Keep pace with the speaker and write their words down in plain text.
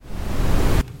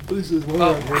This is one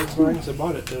of it's mine, because I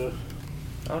bought it to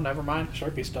Oh, never mind.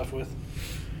 Sharpie stuff with.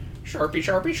 Sharpie,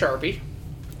 Sharpie, Sharpie.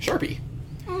 Sharpie.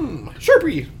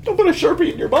 Sharpie. Don't put a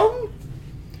Sharpie in your bum.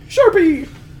 Sharpie.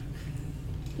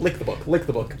 Lick the book. Lick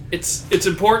the book. It's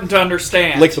important to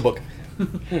understand. Lick the book.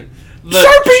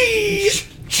 Sharpie!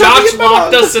 Josh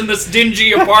locked us in this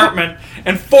dingy apartment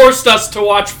and forced us to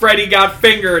watch Freddy Got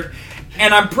Fingered.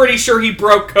 And I'm pretty sure he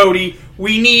broke Cody.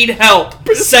 We need help.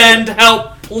 Send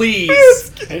help, please.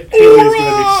 Haley's gonna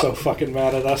be so fucking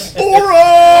mad at us. Aura!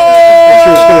 I'm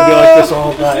sure it's gonna be like this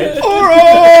all night.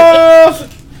 Aura!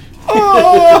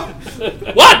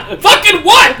 What? Fucking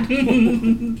what?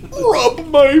 Rub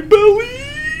my belly.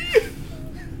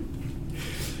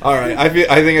 All right, I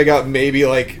think I got maybe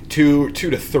like two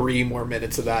to 3 more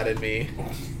minutes of that in me,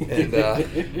 and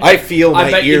I feel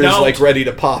my ears like ready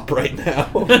to pop right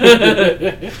now.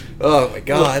 Oh my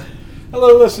god!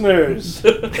 Hello, listeners.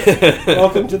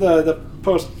 Welcome to the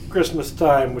post-Christmas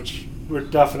time, which we're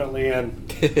definitely in.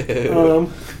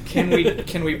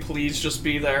 Can we please just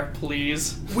be there,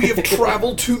 please? We have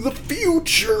traveled to the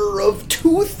future of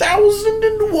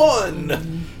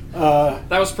 2001.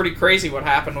 That was pretty crazy what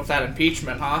happened with that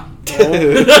impeachment, huh?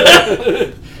 In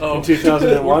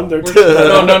 2001? No,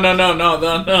 the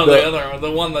other one,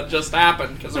 the one that just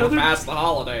happened because we're past the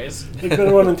holidays. There's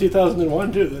been one in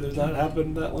 2001 too that has not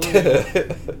happened that long ago.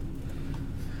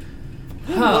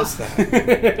 What was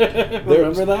that?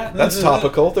 Remember that? That's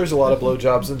topical. There's a lot of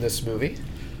blowjobs in this movie.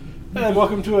 And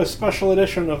welcome to a special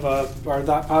edition of our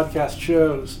That Podcast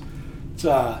shows. It's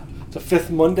a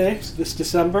 5th Monday this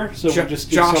December, so we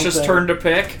just do Josh's turn to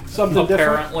pick. Something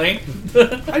apparently.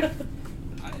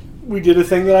 We did a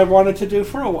thing that I wanted to do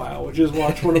for a while, which is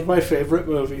watch one of my favorite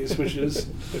movies, which is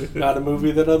not a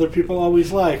movie that other people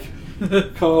always like,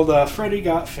 called Freddy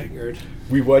Got Fingered.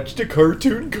 We watched a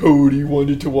cartoon Cody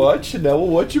wanted to watch, and now we'll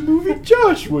watch a movie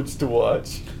Josh wants to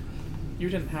watch. You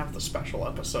didn't have the special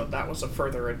episode. That was a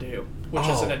Further Ado, which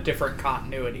is in a different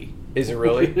continuity. Is it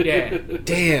really? Yeah.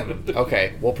 Damn.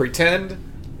 Okay, we'll pretend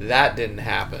that didn't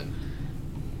happen.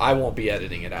 I won't be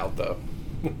editing it out, though.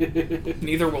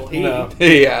 Neither will he. No.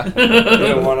 Yeah. You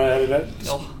don't want to edit it.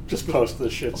 Just post the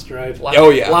shit straight.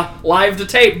 Live to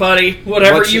tape, buddy.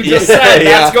 Whatever you just yeah, said, yeah.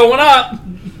 that's going up.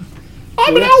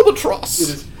 I'm an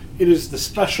albatross. It is the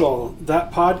special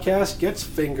That Podcast Gets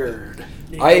Fingered.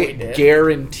 I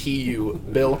guarantee you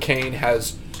Bill Kane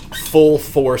has full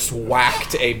force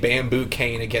whacked a bamboo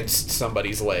cane against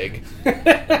somebody's leg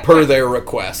per their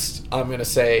request. I'm going to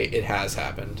say it has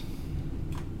happened.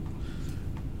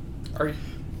 Are you...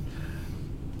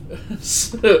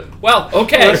 well,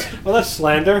 okay. Well, that's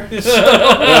slander. No.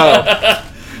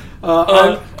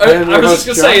 I was just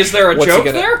going to say, is there a joke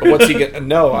there? What's he gonna...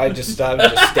 No, I'm just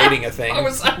stating a thing.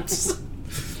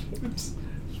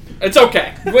 It's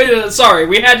okay. Sorry,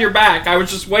 we had your back. I was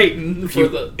just waiting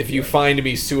If you find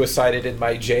me suicided in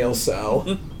my jail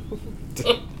cell,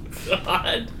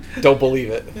 God. Don't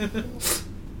believe it.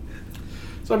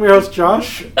 So I'm your host,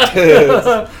 Josh.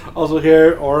 Also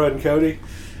here, Aura and Cody.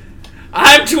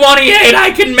 I'm 28.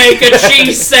 I can make a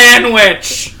cheese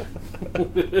sandwich.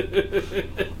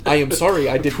 I am sorry.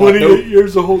 I did not know. 28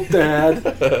 years old, Dad.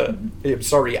 I am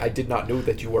sorry. I did not know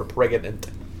that you were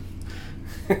pregnant.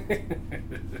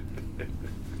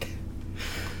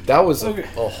 That was a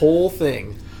whole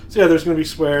thing. So yeah, there's going to be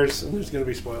swears and there's going to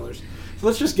be spoilers. So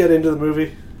let's just get into the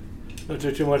movie. Don't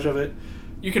do too much of it.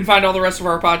 You can find all the rest of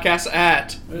our podcasts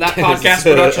at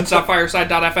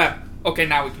thatpodcastproductions.fireside.fm. Okay,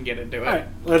 now we can get into it. All right,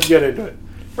 let's get into it.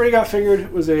 Freddy Got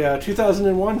Fingered was a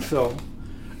 2001 film,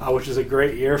 which is a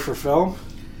great year for film.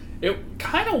 It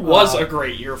kind of was a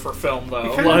great year for film,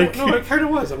 though. It kind of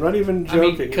was. I'm not even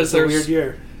joking. Because it's a weird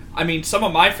year. I mean, some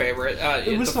of my favorite.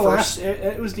 It was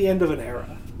It was the end of an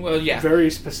era. Well, yeah.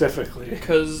 Very specifically.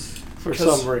 For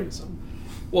some reason.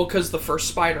 Well, because the first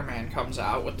Spider-Man comes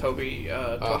out with Tobey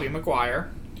Maguire.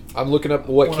 I'm looking up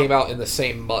what came out in the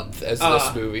same month as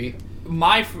this movie.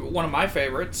 One of my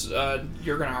favorites,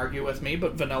 you're going to argue with me,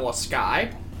 but Vanilla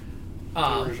Sky.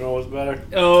 The original was better.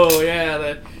 Oh, yeah,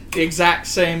 the exact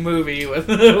same movie with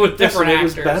different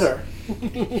actors. It was better.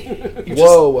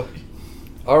 Whoa.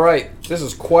 All right, this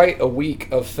is quite a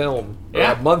week of film,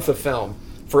 yeah. A month of film.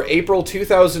 For April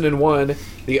 2001,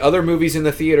 the other movies in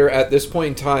the theater at this point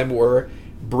in time were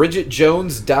Bridget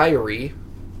Jones' Diary,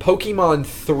 Pokemon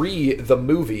 3, the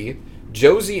movie,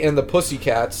 Josie and the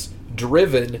Pussycats,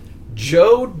 Driven,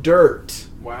 Joe Dirt.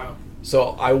 Wow.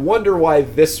 So I wonder why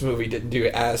this movie didn't do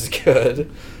as good.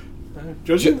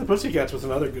 Josie and the Pussycats was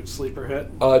another good sleeper hit.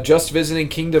 Just Visiting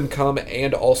Kingdom Come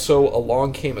and also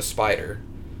Along Came a Spider.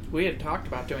 we had talked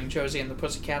about doing Josie and the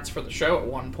Pussycats for the show at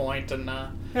one point, and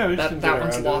we just didn't get that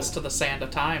one's around to lost it. to the sand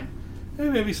of time. Hey,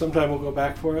 maybe sometime we'll go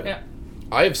back for it. Yeah.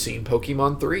 I have seen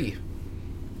Pokemon 3.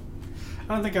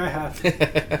 I don't think I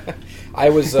have. I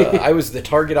was the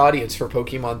target audience for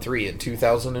Pokemon 3 in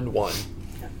 2001.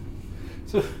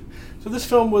 So this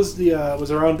film was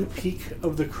was around the peak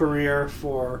of the career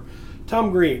for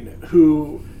Tom Green,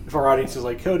 who, if our audience is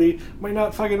like Cody, might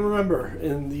not fucking remember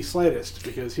in the slightest,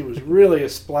 because he was really a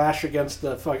splash against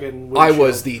the fucking I windshield.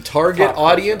 was the target Pop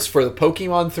audience culture. for the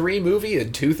Pokemon 3 movie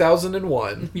in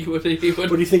 2001. You would. What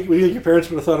do you think your parents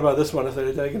would have thought about this one if they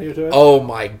had taken you to it? Oh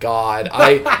my god.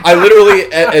 I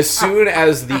literally, as soon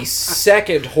as the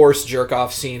second horse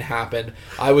jerk-off scene happened,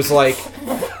 I was like,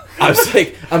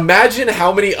 imagine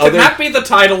how many Can other... that be the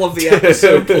title of the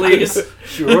episode, please?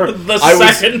 Sure. The I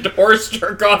was- second horse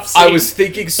jerk-off scene. I was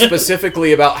thinking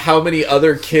specifically about how many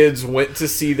other kids went to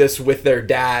see this with their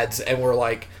dads and were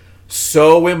like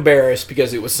so embarrassed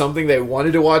because it was something they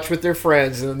wanted to watch with their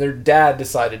friends, and then their dad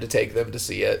decided to take them to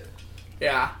see it.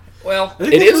 Yeah. Well, I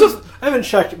think It this is was- I haven't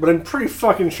checked, but I'm pretty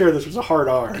fucking sure this was a hard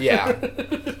R. Yeah.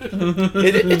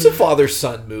 It's a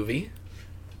father-son movie.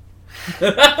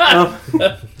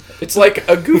 It's like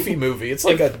a Goofy movie. It's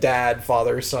like a dad,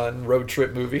 father-son road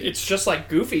trip movie. it's just like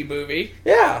Goofy movie.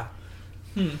 Yeah.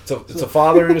 It's a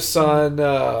father and a son.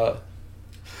 That's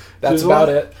There's about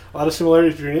a lot, it. A lot of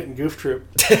similarities between it and Goof Troop.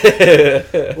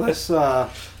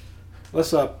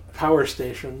 Less Power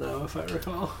Station, though, if I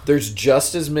recall. There's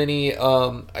just as many,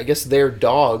 I guess they're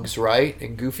dogs, right?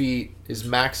 And Goofy is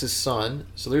Max's son.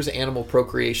 So there's animal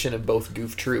procreation in both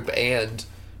Goof Troop and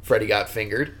Freddy Got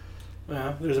Fingered.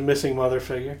 Yeah, there's a missing mother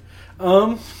figure.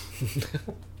 So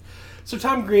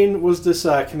Tom Green was this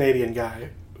Canadian guy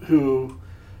who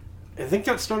I think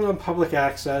got started on public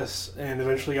access and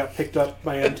eventually got picked up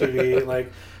by MTV,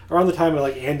 like around the time of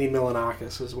like Andy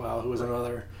Milonakis as well, who was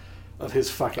another of his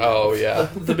fucking. Oh, yeah.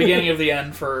 The beginning of the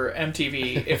end for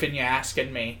MTV, if you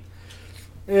asking me.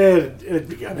 It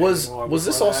began Was long this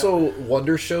before that. also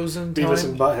Wonder Shows in time? Beavis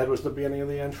and Butthead was the beginning of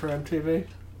the end for MTV.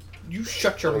 You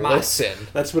shut your mouth. Listen.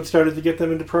 That's what started to get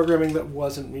them into programming that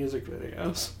wasn't music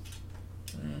videos.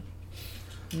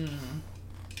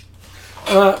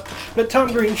 But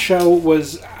Tom Green's show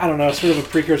was, I don't know, sort of a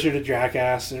precursor to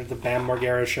Jackass or the Bam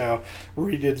Margera show, where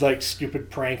he did like stupid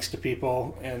pranks to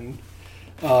people and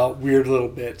weird little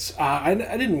bits. I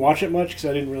didn't watch it much because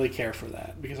I didn't really care for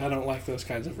that, because I don't like those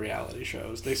kinds of reality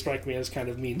shows. They strike me as kind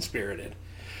of mean-spirited.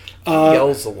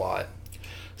 Yells a lot.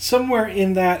 Somewhere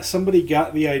in that, somebody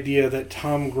got the idea that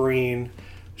Tom Green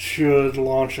should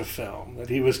launch a film, that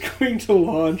he was going to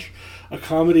launch a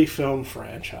comedy film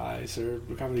franchise, or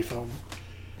a comedy film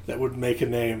that would make a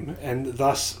name, and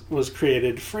thus was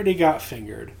created Freddy Got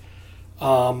Fingered.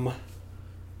 How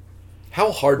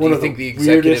hard do One you of think the the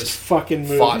weirdest executives fucking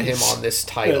fought him movies on this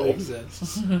that title?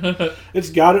 exists.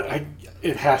 It's got to,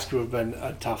 it has to have been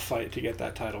a tough fight to get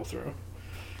that title through,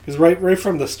 because right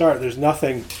from the start, there's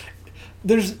nothing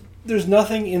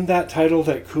in that title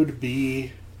that could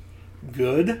be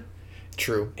good,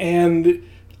 True. and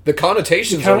The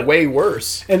connotations are way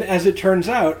worse. And as it turns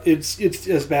out, it's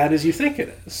as bad as you think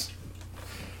it is.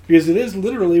 Because it is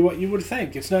literally what you would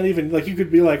think. It's not even, like, you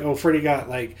could be like, oh, Freddy got,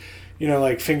 like,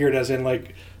 fingered as in,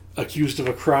 like, accused of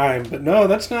a crime. But no,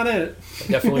 that's not it. I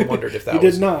definitely wondered if that He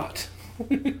was... did not.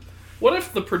 What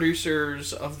if the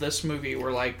producers of this movie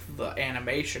were like the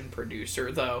animation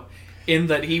producer, though, in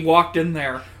that he walked in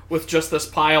there with just this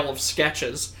pile of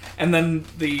sketches, and then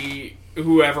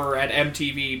whoever at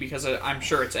MTV, because I'm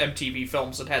sure it's MTV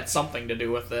Films that had something to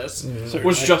do with this,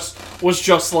 was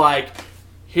just like,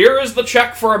 here is the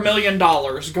check for $1 million.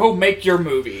 Go make your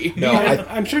movie. No,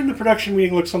 I'm certain the production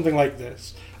meeting looked something like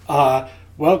this.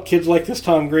 Well, kids like this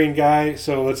Tom Green guy,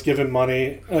 so let's give him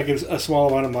money, like a small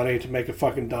amount of money to make a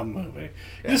fucking dumb movie.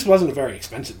 Yeah. This wasn't a very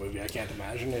expensive movie, I can't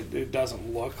imagine. It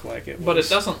doesn't look like it was. But it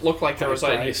doesn't look like there was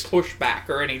any priced. pushback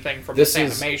or anything from this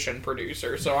animation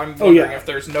producer, so I'm Oh, wondering yeah. if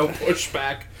there's no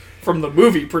pushback from the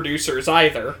movie producers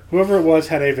either. Whoever it was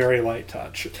had a very light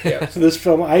touch. Yeah. So this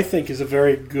film, I think, is a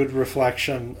very good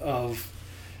reflection of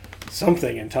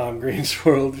something in Tom Green's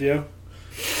worldview.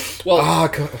 Well,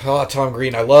 Tom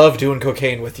Green, I love doing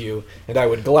cocaine with you, and I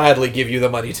would gladly give you the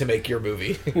money to make your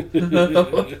movie.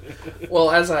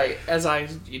 well, as I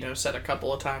said a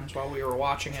couple of times while we were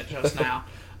watching it just now,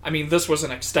 I mean, this was an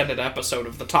extended episode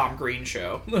of the Tom Green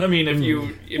Show. I mean, if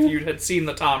you had seen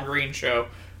the Tom Green Show,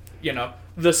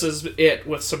 this is it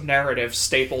with some narrative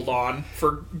stapled on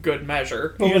for good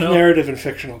measure. But with narrative and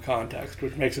fictional context,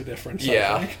 which makes a difference.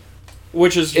 Yeah. I think.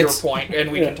 Which is your point,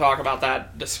 and we can talk about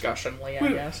that discussionally, I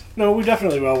guess. No, we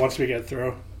definitely will once we get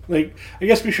through. Like, I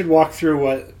guess we should walk through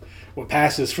what what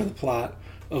passes for the plot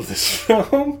of this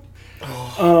film.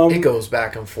 It goes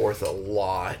back and forth a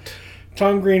lot.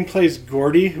 Tom Green plays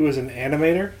Gordy, who is an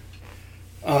animator,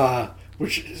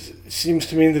 which seems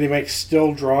to mean that he makes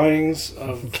still drawings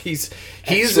of He's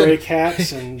X-ray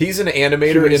cats. And he's an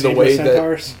animator in the way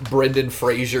that Brendan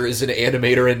Fraser is an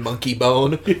animator in Monkey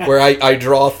Bone, where I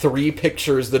draw 3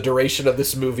 pictures the duration of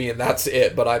this movie, and that's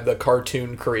it. But I'm the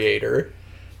cartoon creator.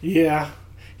 Yeah,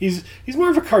 he's more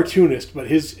of a cartoonist, but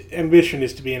his ambition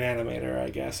is to be an animator,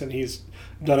 I guess, and he's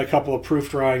done a couple of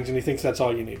proof drawings, and he thinks that's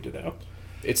all you need to do.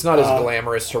 It's not as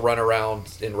glamorous to run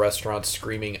around in restaurants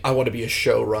screaming, "I want to be a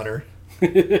showrunner."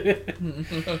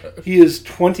 He is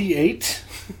 28,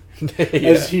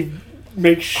 as he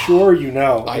makes sure in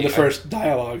the first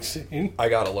dialogue scene. I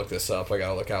gotta look this up. I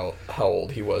gotta look how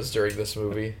old he was during this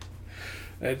movie.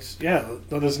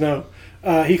 Let us know.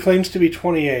 He claims to be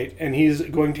 28, and he's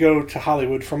going to go to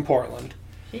Hollywood from Portland.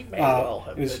 He may well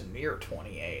have been near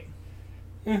 28.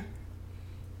 I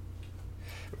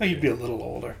think he'd be a little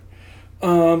older.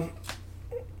 And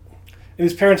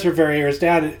his parents are his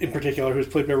dad in particular, who's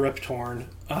played by Rip Torn,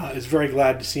 is very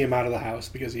glad to see him out of the house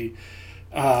because he,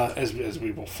 as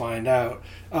we will find out,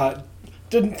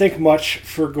 didn't think much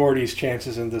for Gordy's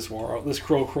chances in this world, this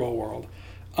cruel world.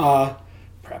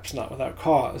 Perhaps not without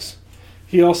cause.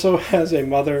 He also has a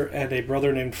mother and a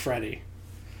brother named Freddie.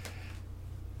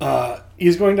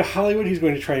 He's going to Hollywood. He's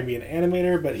going to try and be an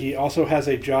animator, but he also has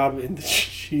a job in the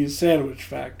cheese sandwich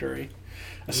factory,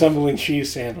 assembling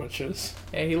cheese sandwiches.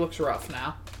 Yeah, he looks rough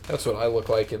now. That's what I look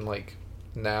like in,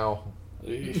 now.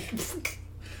 That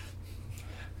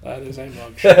is a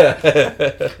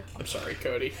mugshot. I'm sorry,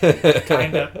 Cody.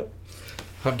 Kinda.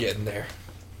 I'm getting there.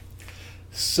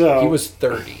 So he was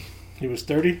 30. He was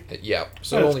 30? Yeah,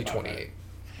 so only 28. Right.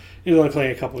 He was only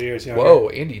playing a couple of years younger. Whoa,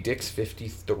 Andy Dick's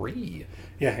 53.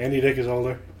 Yeah, Andy Dick is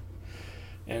older.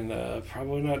 And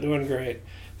probably not doing great.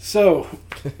 So,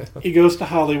 he goes to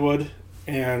Hollywood,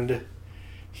 and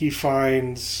he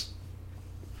finds...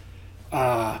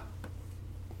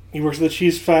 he works at the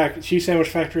cheese sandwich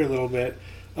factory a little bit.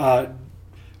 By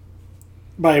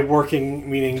working,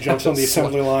 meaning jumps on the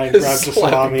assembly line, grabs a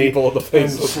salami, and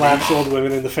slaps old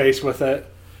women in the face with it,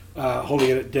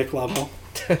 holding it at dick level.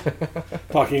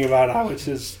 Talking about how it's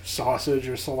his sausage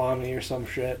or salami or some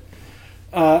shit.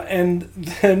 And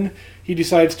then he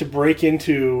decides to break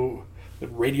into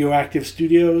Radioactive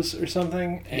Studios or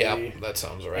something. Yeah, that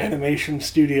sounds right. Animation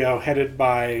studio headed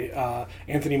by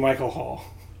Anthony Michael Hall.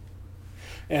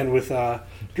 And with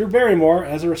Drew Barrymore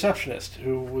as a receptionist,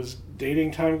 who was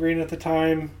dating Tom Green at the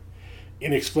time.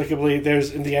 Inexplicably,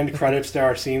 in the end credits, there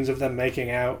are scenes of them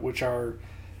making out, which are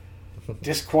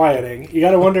disquieting. You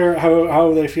gotta wonder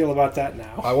how they feel about that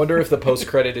now. I wonder if the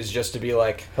post-credit is just to be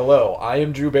like, "Hello, I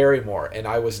am Drew Barrymore, and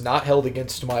I was not held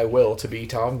against my will to be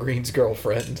Tom Green's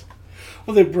girlfriend."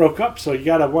 Well, they broke up, so you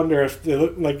gotta wonder if they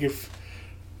look like if...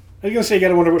 I was going to say you got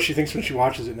to wonder what she thinks when she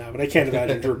watches it now, but I can't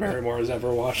imagine Drew Barrymore is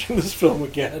ever watching this film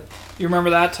again. You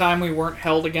remember that time we weren't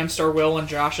held against our will in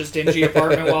Josh's dingy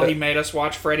apartment while he made us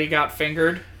watch Freddy Got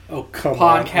Fingered? Oh, come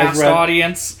on. Podcast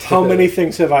audience. How many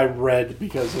things have I read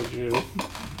because of you?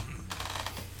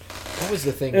 What was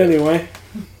the thing anyway,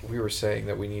 we were saying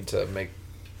that we need to make...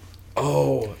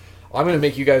 Oh, I'm going to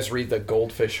make you guys read the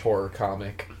Goldfish horror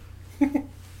comic.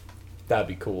 That'd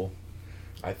be cool,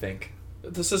 I think.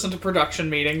 This isn't a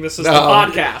production meeting. This is the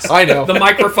podcast. I know. The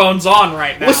microphone's on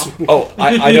right now. Listen. Oh,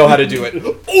 I know how to do it.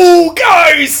 Oh,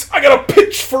 guys! I got a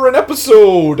pitch for an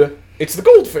episode. It's the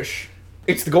Goldfish.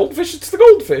 It's the Goldfish. It's the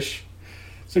Goldfish.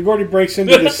 So Gordy breaks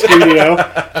into the studio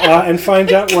and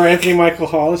finds out where Anthony Michael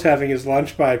Hall is having his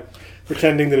lunch by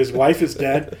pretending that his wife is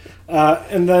dead.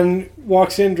 And then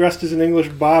walks in dressed as an English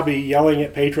Bobby, yelling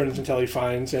at patrons until he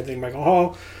finds Anthony Michael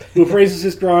Hall, who praises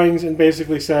his drawings and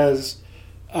basically says...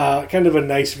 kind of a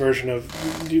nice version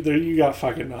of, you got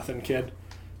fucking nothing, kid.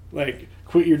 Like,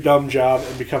 quit your dumb job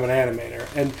and become an animator.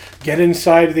 And get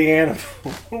inside the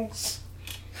animals.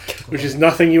 Which is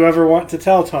nothing you ever want to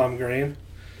tell Tom Green.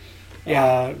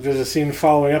 Yeah. There's a scene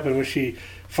following up in which he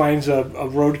finds a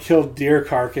roadkill deer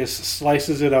carcass,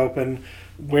 slices it open,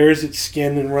 wears its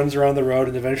skin and runs around the road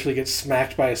and eventually gets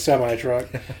smacked by a semi-truck,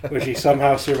 which he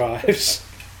somehow survives.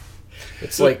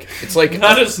 It's like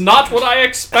that is not what I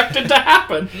expected to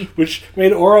happen. Which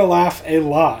made Aura laugh a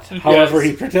lot. However,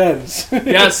 he pretends.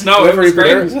 Yes, no, it was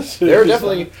great. They're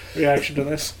definitely reaction to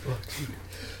this.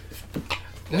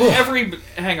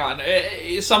 Hang on,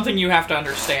 something you have to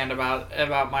understand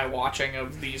about my watching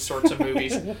of these sorts of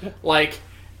movies, like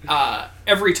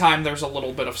every time there's a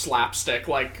little bit of slapstick,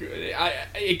 like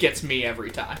it gets me every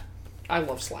time. I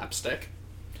love slapstick.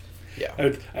 Yeah.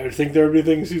 I would think there would be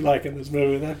things you like in this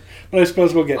movie then. But I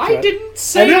suppose we'll get to it. I didn't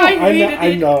say I hated it.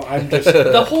 I know. I'm just...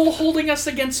 The whole holding us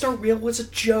against our will was a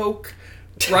joke.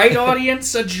 Right,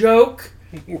 audience? A joke?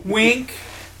 Wink.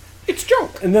 It's a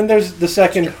joke. And then there's the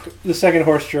second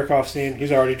horse jerk-off scene.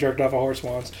 He's already jerked off a horse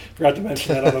once. Forgot to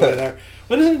mention that on the way there.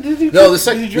 But did he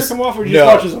jerk him off, or he just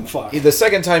watches them fuck? The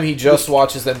second time he just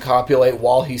watches them copulate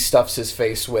while he stuffs his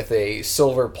face with a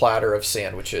silver platter of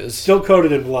sandwiches. Still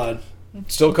coated in blood.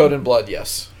 Still coated in blood,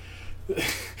 yes.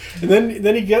 And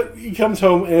then he comes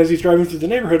home, and as he's driving through the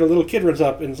neighborhood, a little kid runs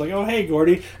up and is like, "Oh, hey,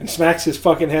 Gordy," and smacks his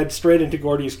fucking head straight into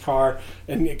Gordy's car,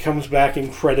 and it comes back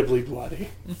incredibly bloody.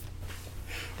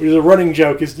 Which is a running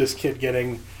joke, is this kid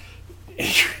getting...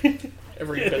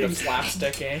 Every bit of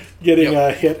slapstick, eh? Getting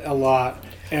hit a lot.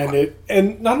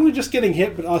 And not only just getting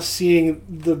hit, but us seeing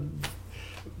the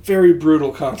very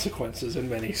brutal consequences in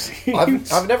many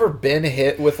scenes. I've never been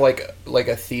hit with like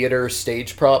a theater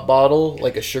stage prop bottle,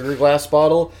 like a sugar glass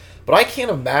bottle, but I can't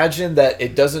imagine that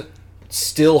it doesn't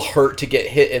still hurt to get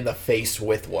hit in the face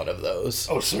with one of those.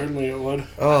 Oh, certainly it would.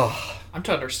 Oh, I'm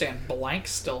to understand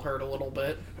blanks still hurt a little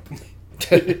bit.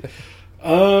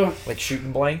 Like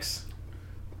shooting blanks?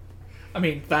 I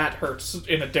mean, that hurts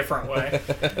in a different way.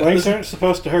 Blanks aren't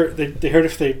supposed to hurt. They hurt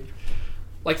if they...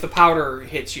 Like the powder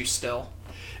hits you still.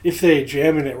 If they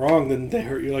jam in it wrong, then they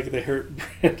hurt you like they hurt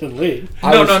Brandon Lee.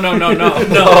 No.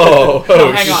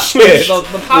 Oh, hang on. Shit.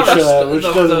 The powder, which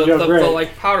doesn't go great. The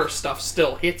like powder stuff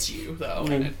still hits you though.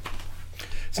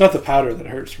 It's not the powder that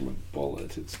hurts from a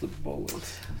bullet; it's the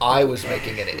bullets. I was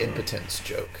making an impotence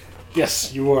joke.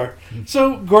 Yes, you are.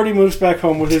 So Gordy moves back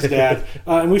home with his dad,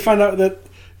 and we find out that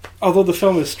although the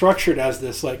film is structured as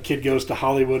this like kid goes to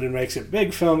Hollywood and makes it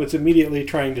big film, it's immediately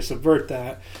trying to subvert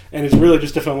that, and it's really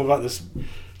just a film about this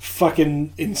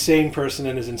fucking insane person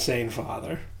and his insane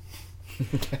father,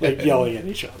 like yelling at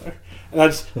each other. And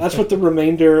that's what the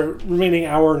remaining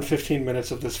hour and 15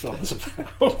 minutes of this film is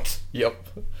about. Yep.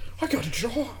 I got a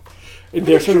job. And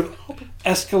they're sort of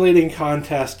escalating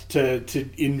contest to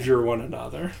injure one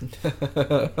another.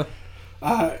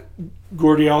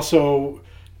 Gordy also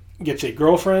gets a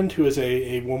girlfriend who is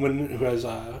a woman who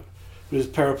is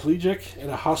paraplegic in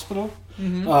a hospital,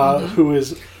 who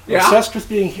is obsessed with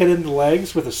being hit in the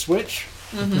legs with a switch,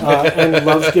 and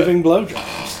loves giving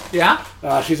blowjobs. Yeah.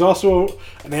 She's also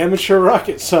an amateur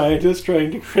rocket scientist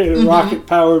trying to create a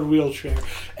rocket-powered wheelchair.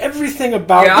 Everything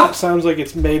about that sounds like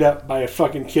it's made up by a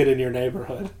fucking kid in your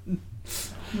neighborhood.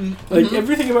 Like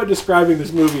everything about describing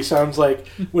this movie sounds like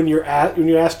when you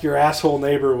ask your asshole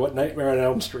neighbor what Nightmare on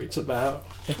Elm Street's about.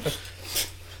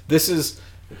 This is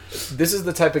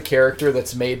the type of character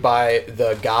that's made by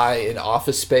the guy in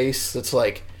Office Space that's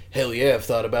like, hell yeah, I've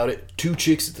thought about it. 2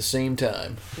 chicks at the same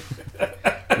time.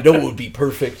 You know what would be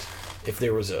perfect? If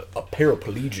there was a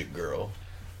paraplegic girl,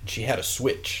 and she had a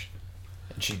switch,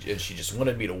 and she just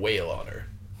wanted me to wail on her.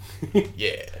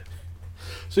 Yeah.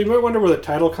 So you might wonder where the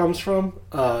title comes from.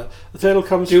 The title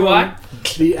comes from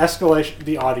the escalation,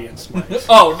 the audience might.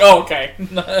 Oh, no, okay.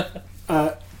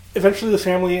 Eventually the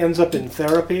family ends up in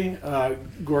therapy.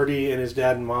 Gordy and his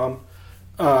dad and mom.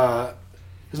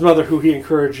 His mother, who he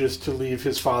encourages to leave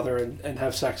his father and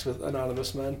have sex with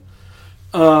anonymous men.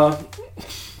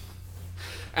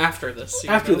 After this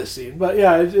scene. After this scene. But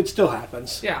yeah, it still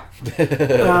happens. Yeah.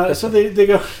 So they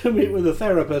go to meet with a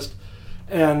therapist,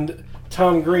 and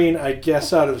Tom Green, I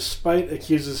guess out of spite,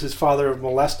 accuses his father of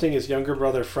molesting his younger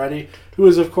brother Freddie, who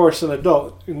is of course an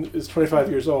adult and is 25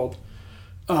 years old,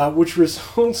 which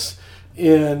results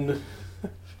in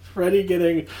Freddie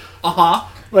getting...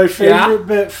 My favorite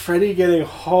bit, Freddie getting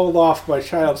hauled off by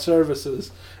child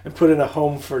services and put in a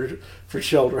home for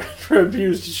children, for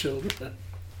abused children.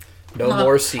 No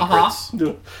more secrets.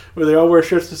 Where they all wear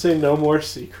shirts to say "No more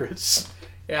secrets."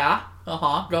 Yeah.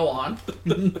 Go on.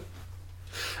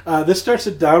 This starts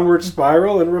a downward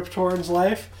spiral in Rip Torn's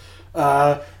life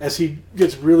as he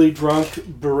gets really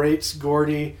drunk, berates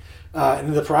Gordy, and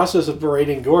in the process of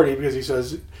berating Gordy, because he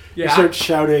says he starts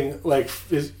shouting like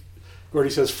Gordy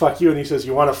says "fuck you," and he says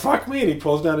 "you want to fuck me," and he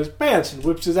pulls down his pants and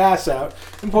whips his ass out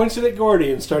and points it at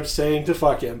Gordy and starts saying to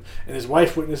fuck him. And his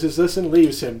wife witnesses this and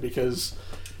leaves him because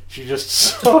she just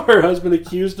saw her husband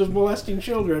accused of molesting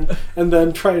children and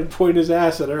then try and point his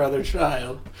ass at her other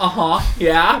child.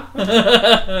 Yeah.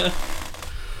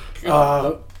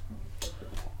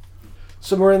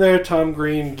 Somewhere in there, Tom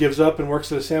Green gives up and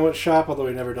works at a sandwich shop, although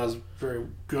he never does very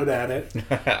good at it.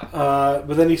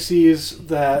 But then he sees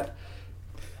that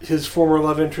his former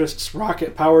love interest's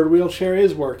rocket-powered wheelchair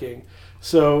is working.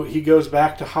 So he goes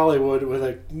back to Hollywood with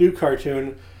a new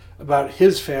cartoon about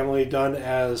his family done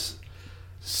as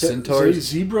Centaurs?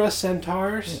 Zebra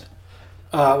centaurs.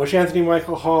 which Anthony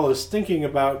Michael Hall is thinking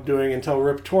about doing until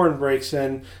Rip Torn breaks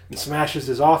in and smashes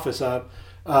his office up,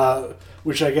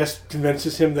 which I guess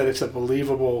convinces him that it's a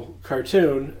believable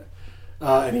cartoon,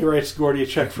 and he writes Gordy a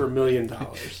check for $1 million.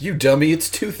 You dummy, it's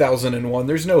 2001.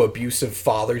 There's no abusive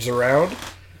fathers around.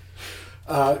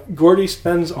 Gordy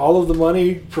spends all of the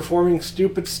money performing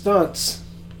stupid stunts,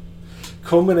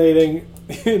 culminating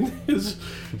in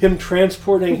him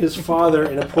transporting his father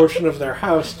in a portion of their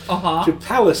house to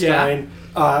Palestine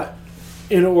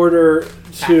in order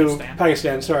to...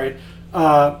 Pakistan, sorry.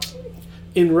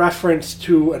 In reference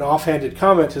to an offhanded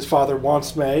comment his father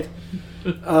once made,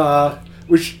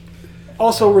 which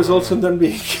also results in them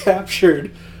being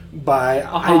captured by,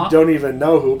 I don't even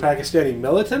know who, Pakistani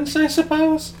militants, I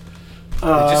suppose? They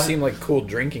just seem like cool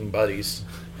drinking buddies.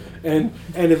 And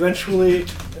eventually,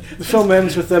 the film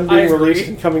ends with them being released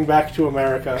and coming back to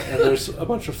America, and there's a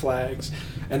bunch of flags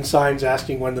and signs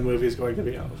asking when the movie is going to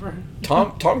be over.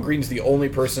 Tom Green's the only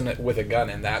person with a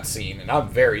gun in that scene, and I'm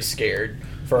very scared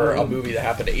for a movie that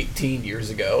happened 18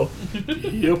 years ago.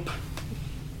 Yep.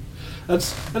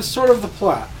 That's sort of the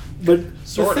plot. But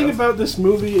the thing about this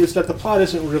movie is that the plot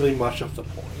isn't really much of the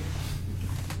point.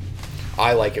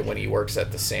 I like it when he works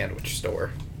at the sandwich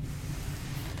store.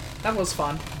 That was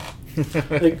fun.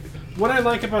 Like, what I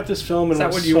like about this film, and is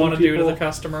that what you want to do to the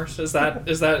customers? Is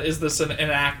this an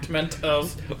enactment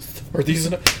of? Is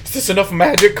this enough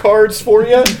magic cards for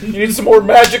you? You need some more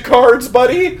magic cards,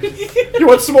 buddy? You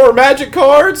want some more magic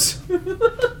cards?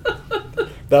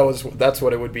 That's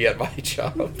what it would be at my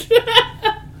job.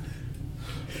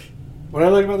 What I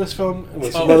like about this film, and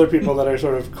what some other people that are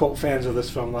sort of cult fans of this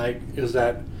film like, is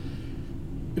that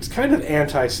it's kind of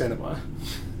anti-cinema.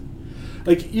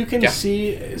 Like, you can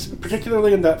see,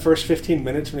 particularly in that first 15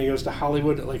 minutes when he goes to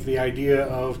Hollywood, like the idea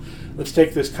of, let's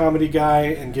take this comedy guy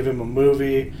and give him a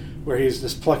movie where he's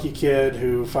this plucky kid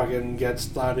who fucking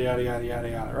gets yada yada yada yada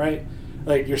yada, right?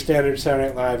 Like your standard Saturday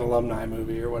Night Live alumni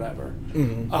movie or whatever.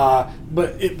 Mm-hmm.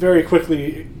 But it very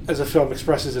quickly, as a film,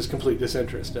 expresses his complete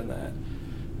disinterest in that.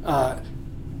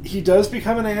 He does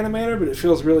become an animator, but it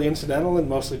feels really incidental and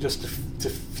mostly just to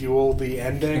fuel the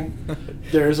ending.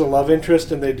 There is a love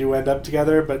interest, and they do end up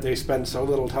together, but they spend so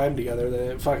little time together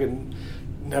that it fucking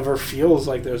never feels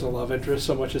like there's a love interest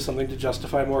so much as something to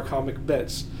justify more comic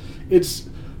bits. It's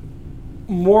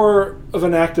more of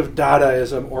an act of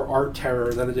Dadaism or art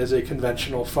terror than it is a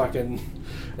conventional fucking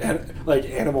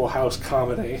Animal House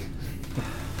comedy.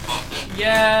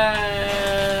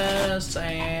 Yes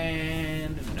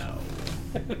and no.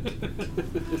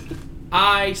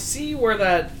 I see where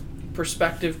that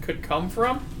perspective could come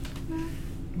from,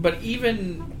 but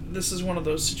even this is one of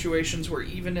those situations where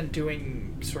even in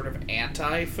doing sort of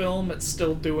anti-film, it's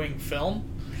still doing film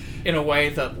in a way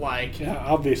that, like... Yeah,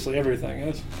 obviously everything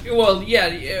is. Well,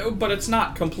 yeah, but it's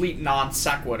not complete non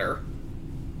sequitur.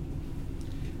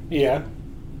 Yeah.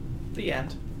 The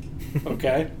end.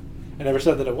 Okay. I never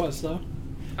said that it was, though.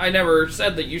 I never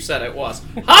said that you said it was.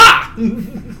 Ha!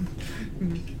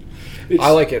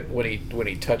 I like it when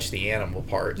he touched the animal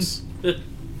parts.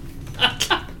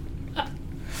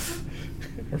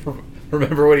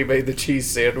 Remember when he made the cheese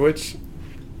sandwich?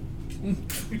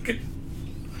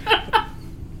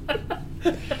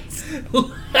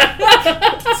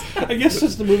 I guess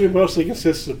since the movie mostly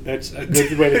consists of bits, a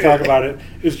good way to talk about it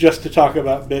is just to talk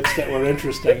about bits that were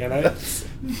interesting in it.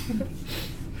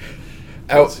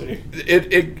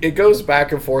 It goes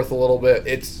back and forth a little bit.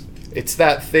 It's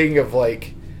that thing of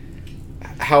like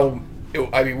how,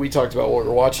 I mean, we talked about what we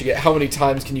were watching it. How many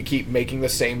times can you keep making the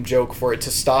same joke for it to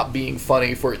stop being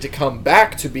funny, for it to come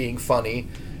back to being funny,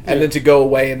 and then to go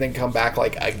away and then come back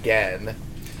like again?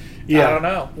 Yeah. I don't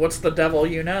know. What's the devil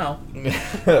you know?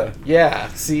 Yeah,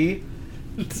 see?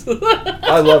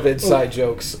 I love inside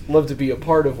jokes. Love to be a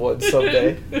part of one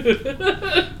someday.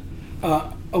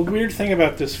 A weird thing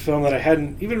about this film that I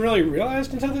hadn't even really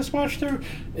realized until this watch through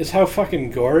is how fucking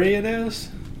gory it is.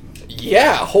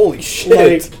 Yeah, holy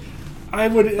shit. Like,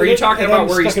 Are you talking about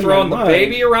where he's throwing the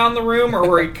baby around the room, or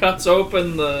where he cuts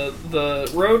open the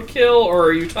roadkill, or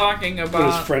are you talking about...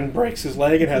 When his friend breaks his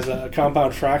leg and has a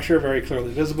compound fracture very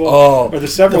clearly visible? Oh. Or the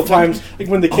several times, like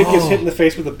when the kid gets hit in the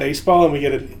face with a baseball and we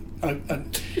get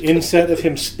an inset of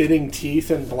him spitting teeth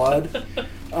and blood.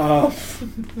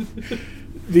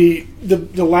 The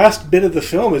last bit of the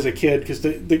film is a kid, because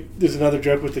there's another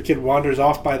joke with the kid wanders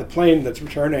off by the plane that's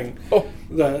returning,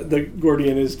 the Gordy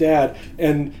and his dad,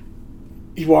 and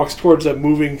he walks towards a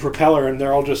moving propeller and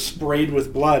they're all just sprayed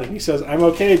with blood, and he says, "I'm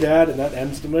okay, Dad," and that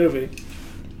ends the movie.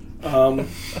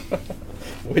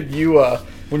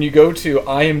 when you go to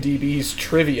IMDb's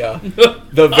trivia,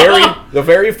 the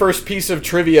very first piece of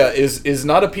trivia is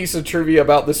not a piece of trivia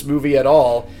about this movie at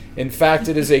all. In fact,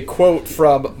 it is a quote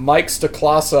from Mike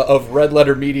Stoklasa of Red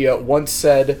Letter Media once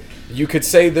said, "You could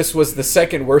say this was the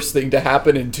second worst thing to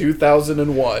happen in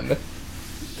 2001."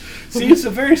 See, it's a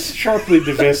very sharply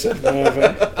divisive movie.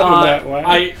 That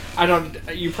way. I don't.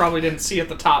 You probably didn't see at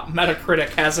the top. Metacritic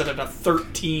has it at a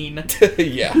 13.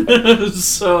 Yeah.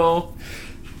 So,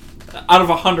 out of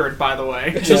 100, by the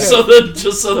way, just so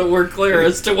that we're clear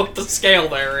as to what the scale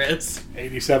there is.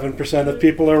 87% of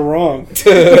people are wrong.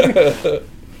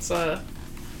 It's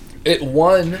It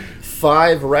won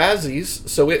 5 Razzies,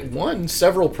 so it won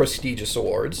several prestigious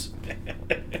awards.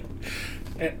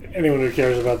 Anyone who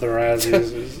cares about the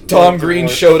Razzies is... Tom Green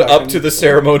showed up to the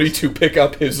ceremony to pick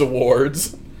up his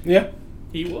awards. Yeah.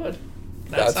 he would.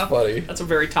 That's funny. That's a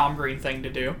very Tom Green thing to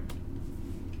do.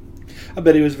 I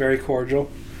bet he was very cordial.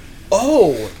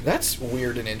 Oh, that's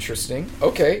weird and interesting.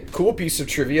 Okay, cool piece of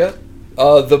trivia.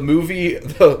 The movie,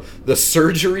 the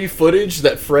surgery footage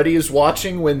that Freddy is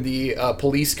watching when the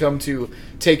police come to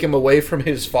take him away from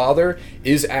his father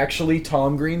is actually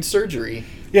Tom Green's surgery.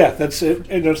 Yeah, that's it.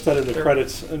 I noticed that in the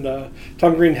credits. And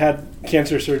Tom Green had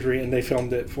cancer surgery, and they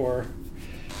filmed it for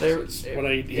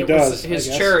what he does.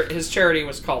 His charity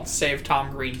was called Save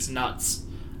Tom Green's Nuts,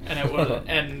 and it was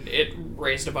and it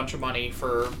raised a bunch of money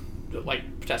for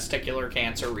like testicular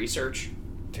cancer research.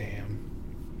 Damn.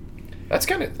 That's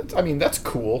kind of, I mean, that's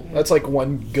cool. That's like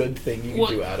one good thing you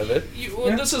can do out of it.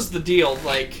 This is the deal.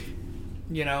 Like,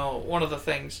 you know, one of the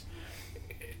things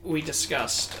we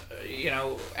discussed, you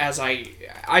know, as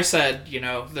I said, you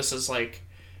know, this is like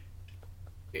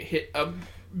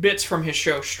bits from his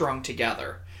show strung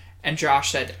together. And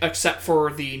Josh said, except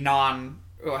for the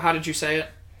how did you say it?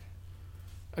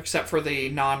 Except for the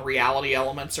non-reality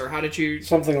elements, or how did you...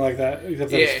 Something like that.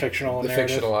 Except that it's fictional. The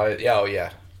fictionalized,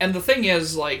 yeah. And the thing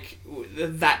is, like,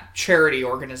 that charity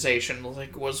organization,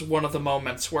 like, was one of the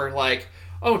moments where, like,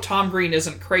 oh, Tom Green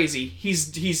isn't crazy.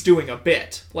 He's doing a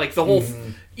bit. Like, the whole...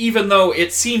 even though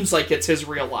it seems like it's his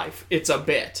real life, it's a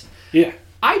bit. Yeah.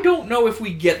 I don't know if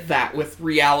we get that with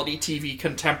reality TV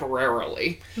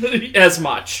contemporarily as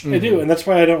much. I do, and that's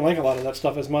why I don't like a lot of that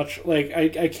stuff as much. Like,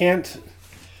 I can't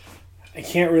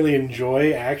really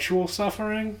enjoy actual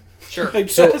suffering. Sure. I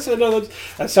guess I know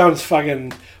that sounds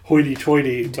fucking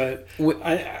hoity-toity, but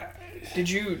Did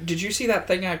you see that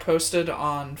thing I posted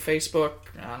on Facebook,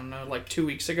 I don't know, like 2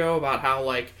 weeks ago, about how,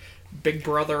 like, Big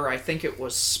Brother, I think it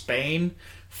was Spain,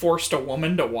 forced a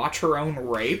woman to watch her own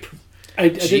rape? I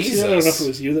did see that. I don't know if it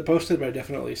was you that posted, but I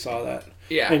definitely saw that.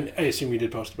 Yeah. And I assume you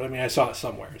did post it, but I mean, I saw it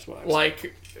somewhere as well.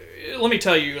 Like, let me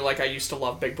tell you, like, I used to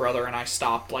love Big Brother, and I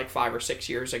stopped, like, 5 or 6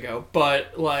 years ago,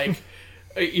 but, like...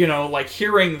 you know, like,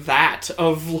 hearing that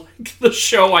of, like, the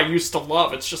show I used to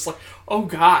love, it's just like, oh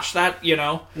gosh, that, you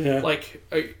know, like,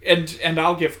 and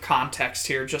I'll give context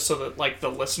here just so that, like, the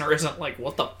listener isn't like,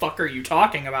 what the fuck are you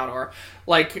talking about? Or,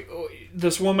 like,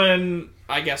 this woman,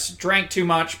 I guess, drank too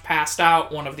much, passed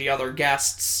out. One of the other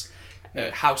guests,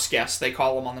 house guests, they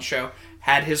call him on the show,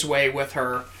 had his way with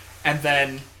her, and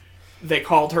then they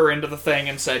called her into the thing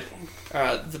and said,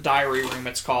 the diary room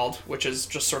it's called, which is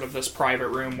just sort of this private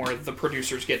room where the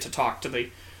producers get to talk to the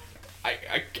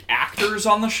actors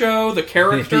on the show, the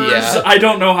characters. Yeah. I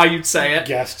don't know how you'd say it.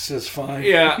 Guests is fine.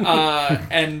 Yeah,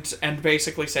 and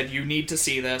basically said, you need to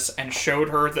see this, and showed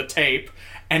her the tape,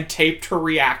 and taped her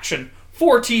reaction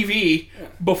for TV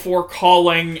before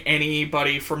calling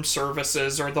anybody from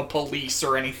services or the police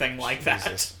or anything like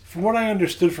that. From what I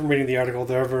understood from reading the article,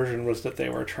 their version was that they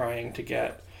were trying to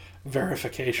get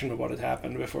verification of what had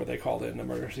happened before they called in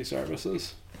emergency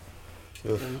services.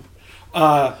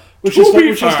 Which is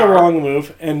the wrong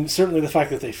move, and certainly the fact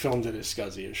that they filmed it is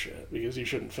scuzzy as shit, because you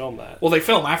shouldn't film that. Well, they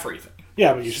film everything.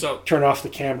 Yeah, but you should turn off the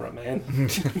camera, man.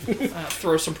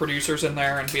 Throw some producers in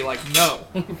there and be like, no,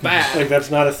 bad. Like, that's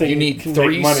not a thing. You need can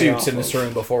 3 make suits in this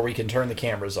room before we can turn the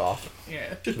cameras off.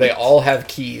 Yeah. They all have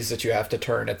keys that you have to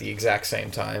turn at the exact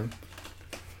same time.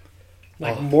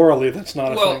 Like, morally, that's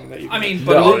not a thing that you can... I mean,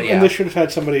 but but... and they should have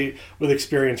had somebody with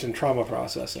experience in trauma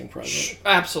processing present.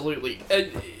 Absolutely.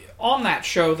 On that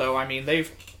show, though, I mean,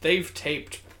 they've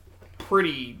taped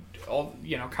pretty,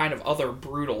 you know, kind of other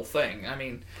brutal thing. I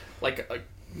mean, like,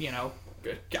 you know,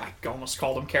 I almost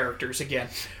called them characters again.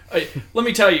 Let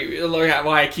me tell you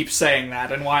why I keep saying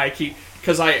that, and why I keep...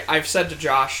 Because I've said to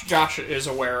Josh is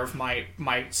aware of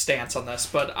my stance on this,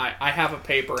 but I have a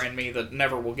paper in me that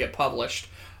never will get published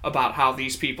about how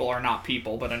these people are not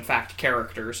people, but in fact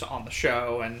characters on the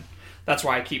show, and that's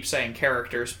why I keep saying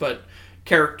characters, but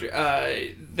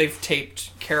they've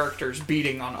taped characters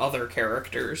beating on other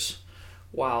characters,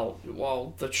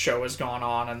 while the show has gone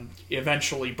on, and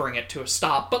eventually bring it to a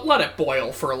stop, but let it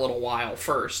boil for a little while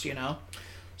first,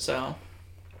 So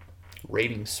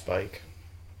Rating spike.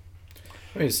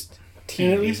 I mean, it's TV.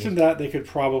 And at least in that, they could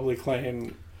probably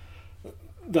claim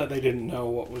that they didn't know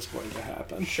what was going to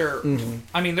happen. Sure. Mm-hmm.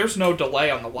 I mean, there's no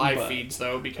delay on the live feeds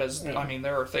though, because yeah. I mean,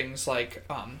 there are things like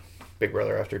Big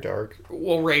Brother After Dark.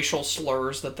 racial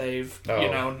slurs that they've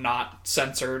Oh. not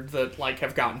censored that like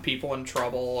have gotten people in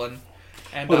trouble, and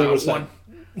There was one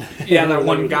that that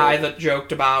one was guy that. that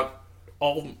joked about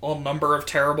all number of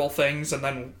terrible things, and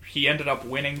then he ended up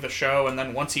winning the show, and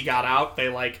then once he got out, they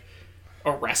like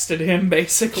arrested him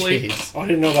basically. Jeez. Oh, I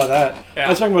didn't know about that. Yeah. I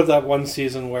was talking about that one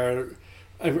season where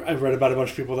I read about a bunch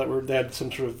of people that they had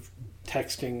some sort of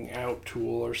texting out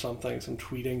tool or something, some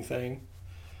tweeting thing,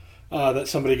 that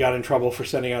somebody got in trouble for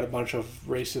sending out a bunch of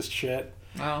racist shit.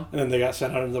 Oh. And then they got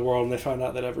sent out into the world, and they found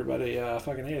out that everybody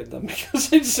fucking hated them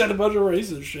because they just sent a bunch of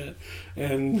racist shit.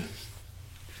 And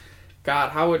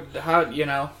God,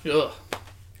 ugh.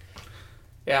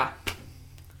 Yeah.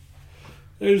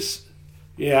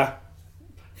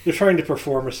 they're trying to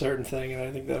perform a certain thing, and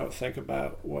I think they don't think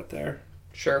about what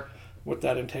Sure.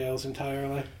 that entails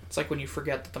entirely. It's like when you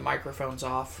forget that the microphone's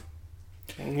off.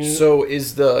 So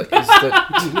is the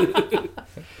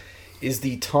is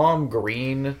the Tom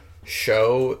Green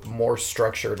show more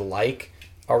structured like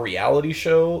a reality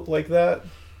show like that?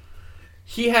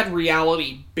 He had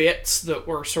reality bits that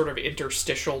were sort of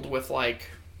interstitialed with like,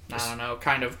 I don't know,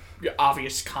 kind of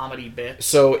obvious comedy bits.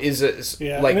 So is it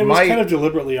Yeah, like and it was my kind of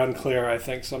deliberately unclear, I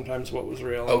think, sometimes what was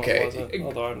real and Okay. what wasn't,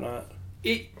 although I'm not.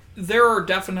 There are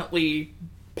definitely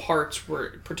parts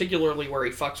where, particularly where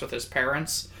he fucks with his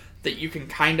parents, that you can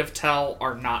kind of tell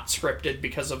are not scripted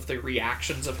because of the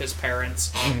reactions of his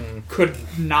parents. Could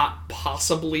not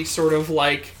possibly sort of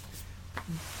like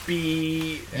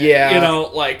be,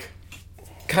 like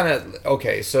kind of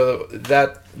okay. So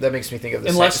that makes me think of the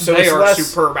unless same. So they it's are less,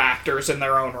 superb actors in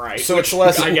their own right. So which it's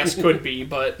less- I guess could be,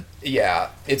 but Yeah,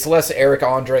 it's less Eric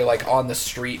Andre like on the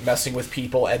street messing with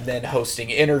people and then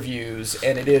hosting interviews,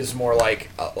 and it is more like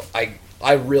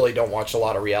I really don't watch a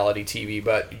lot of reality TV,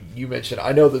 but you mentioned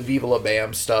I know the Viva La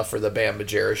Bam stuff or the Bam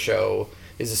Margera show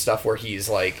is the stuff where he's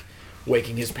like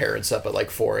waking his parents up at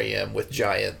like 4 a.m. with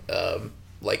giant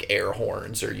like air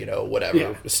horns or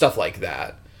whatever stuff like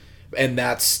that, and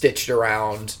that's stitched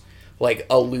around like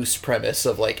a loose premise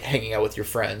of like hanging out with your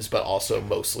friends, but also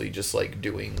mostly just like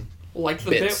doing. like the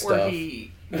bit bit stuff. where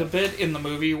the bit in the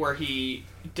movie where he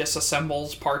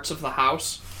disassembles parts of the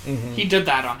house, he did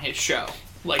that on his show.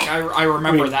 Like I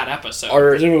remember that episode.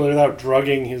 Presumably without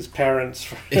drugging his parents.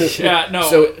 Yeah, no.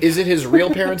 So is it his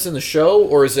real parents in the show,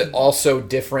 or is it also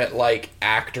different like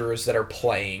actors that are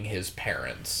playing his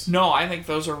parents? No, I think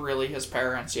those are really his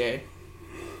parents. Yeah.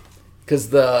 Because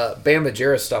the Bam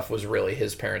Margera stuff was really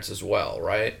his parents as well,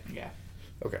 right? Yeah.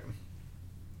 Okay.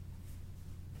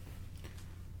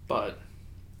 But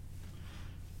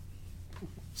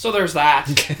so there's that.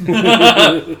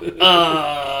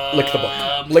 Lick the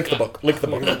book. Lick the book. Lick the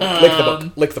book. Lick the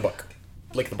book. Lick the book.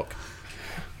 Lick the book.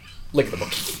 Lick the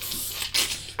book.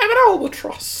 I'm an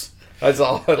albatross. That's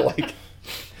all I like.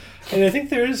 And I think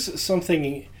there is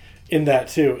something in that,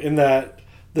 too, in that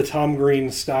the Tom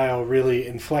Green style really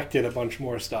inflected a bunch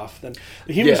more stuff.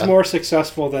 He was more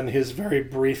successful than his very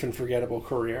brief and forgettable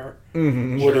career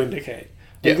would indicate.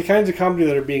 Like, the kinds of comedy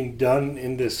that are being done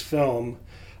in this film,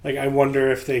 like, I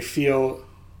wonder if they feel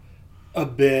a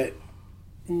bit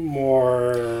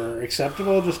more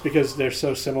acceptable just because they're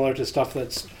so similar to stuff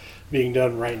that's being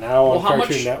done right now on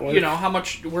Cartoon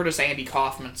Network. Where does Andy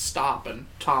Kaufman stop and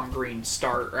Tom Green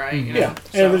start, right? And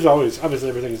there's always, obviously,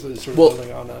 everything is sort of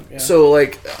building on that. Yeah. So,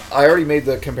 like, I already made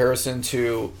the comparison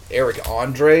to Eric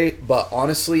Andre, but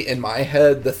honestly, in my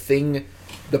head,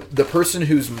 the person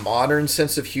whose modern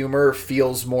sense of humor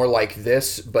feels more like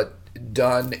this, but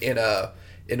done in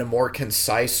a more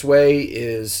concise way,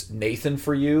 is Nathan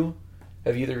For You.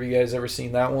 Have either of you guys ever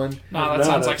seen that one? No, that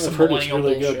sounds like some millennial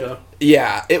bullshit.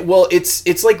 Yeah,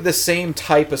 it's like the same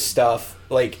type of stuff.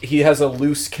 Like, he has a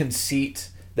loose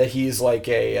conceit that he's like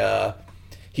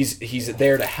he's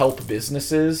there to help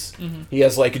businesses. Mm-hmm. He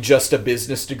has like just a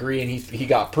business degree, and he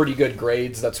got pretty good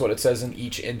grades. That's what it says in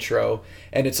each intro.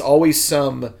 And it's always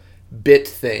some bit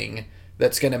thing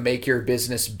that's going to make your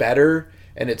business better.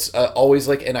 And it's always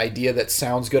like an idea that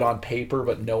sounds good on paper,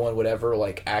 but no one would ever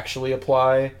like actually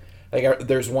apply. Like,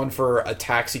 there's one for a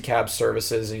taxi cab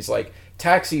services, and he's like,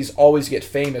 taxis always get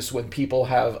famous when people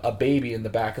have a baby in the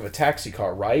back of a taxi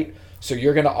car, right? So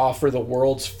you're going to offer the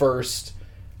world's first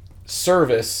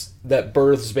service that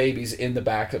births babies in the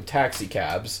back of taxi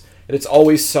cabs. And it's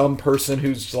always some person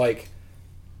who's like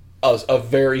a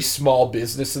very small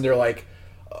business, and they're like,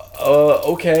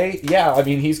 okay, yeah, I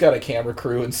mean, he's got a camera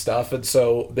crew and stuff, and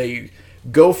so they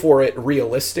go for it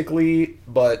realistically,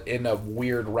 but in a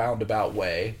weird roundabout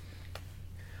way.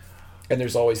 And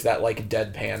there's always that, like,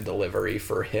 deadpan delivery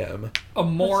for him. A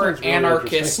more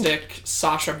anarchistic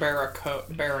Sacha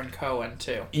Baron Cohen,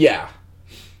 too. Yeah.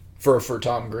 For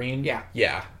Tom Green? Yeah.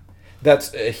 Yeah.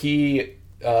 That's,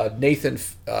 Nathan,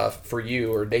 for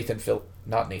you, or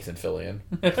not Nathan Fillion.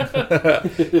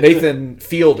 Nathan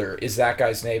Fielder is that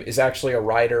guy's name, is actually a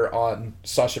writer on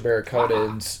Sacha Baron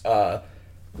Cohen's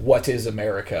What is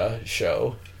America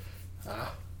show.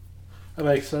 That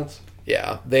makes sense.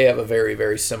 Yeah, they have a very,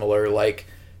 very similar, like,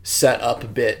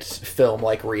 set-up bit film,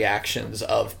 like, reactions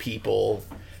of people.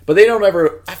 But they don't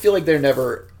ever... I feel like they're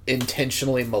never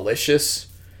intentionally malicious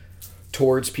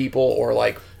towards people or,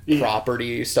 like,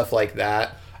 property, stuff like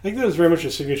that. I think that was very much a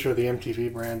signature of the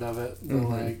MTV brand of it.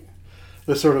 Like,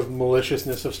 the sort of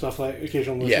maliciousness of stuff like...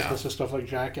 Occasional maliciousness of stuff like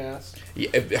Jackass.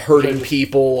 Yeah, hurting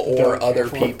people or other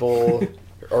people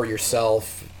or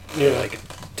yourself. Yeah. Like...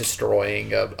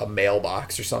 destroying a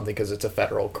mailbox or something because it's a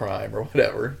federal crime or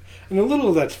whatever. And a little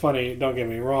of that's funny, don't get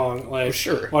me wrong. Like,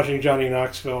 sure. Watching Johnny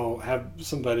Knoxville have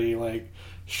somebody, like,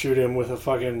 shoot him with a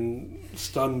fucking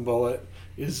stun bullet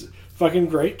is fucking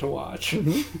great to watch.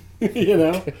 You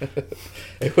know?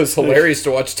 It was hilarious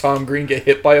to watch Tom Green get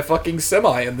hit by a fucking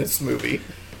semi in this movie.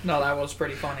 No, that was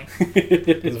pretty funny.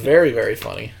 It was very, very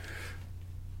funny.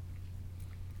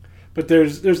 But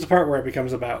there's the part where it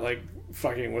becomes about, like,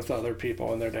 fucking with other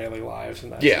people in their daily lives,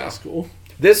 and that's cool.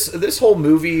 This whole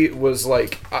movie was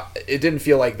like, it didn't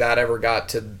feel like that ever got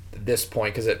to this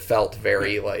point because it felt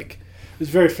very like... It's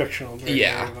very fictional. Very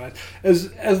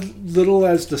as little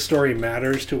as the story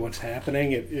matters to what's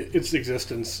happening, its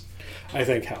existence, I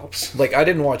think, helps. Like, I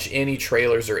didn't watch any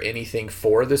trailers or anything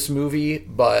for this movie,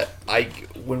 but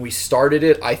when we started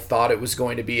it, I thought it was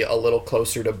going to be a little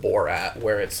closer to Borat,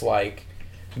 where it's like...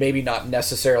 maybe not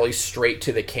necessarily straight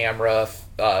to the camera,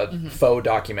 faux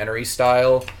documentary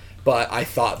style, but I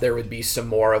thought there would be some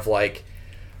more of, like,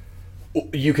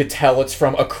 you could tell it's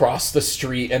from across the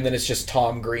street, and then it's just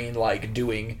Tom Green, like,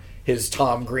 doing his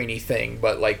Tom Greeny thing,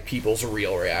 but, like, people's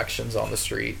real reactions on the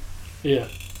street. Yeah.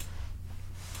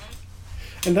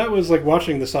 And that was, like,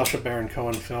 watching the Sacha Baron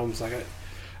Cohen films, like,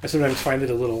 I sometimes find it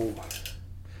a little...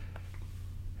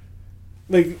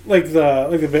 Like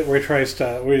the bit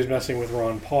where he's messing with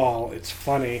Ron Paul. It's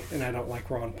funny, and I don't like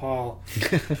Ron Paul,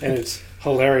 and it's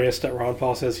hilarious that Ron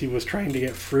Paul says he was trying to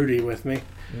get fruity with me.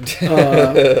 It's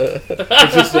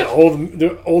just the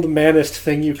old manest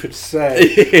thing you could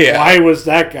say. Yeah. Why was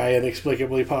that guy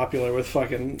inexplicably popular with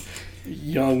fucking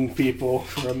young people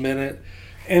for a minute?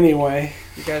 Anyway,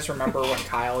 you guys remember when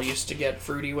Kyle used to get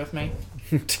fruity with me?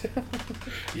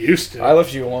 Used to. I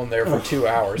left you alone there for 2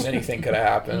 hours. Anything could have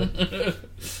happened.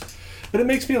 But it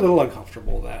makes me a little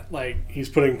uncomfortable that, like, he's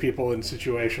putting people in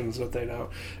situations that they know.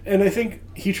 And I think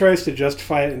he tries to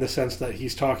justify it in the sense that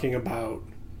he's talking about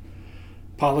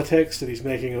politics, that he's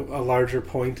making a larger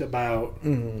point about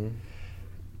the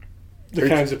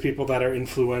kinds of people that are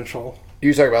influential.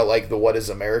 You talking about, like, the What is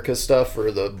America stuff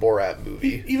or the Borat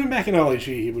movie? Even back in Ali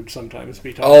G, he would sometimes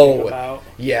be talking about...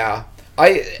 yeah.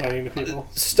 To people.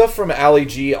 Stuff from Ali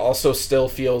G also still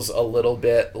feels a little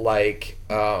bit like,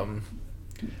 I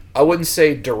wouldn't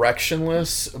say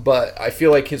directionless, but I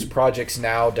feel like his projects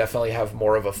now definitely have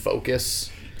more of a focus.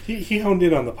 He honed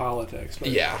in on the politics. But,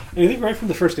 yeah. And I think right from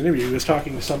the first interview, he was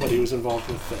talking to somebody who was involved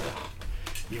with the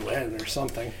UN or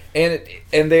something. And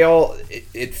they all,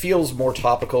 it feels more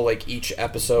topical, like each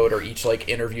episode or each like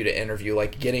interview to interview,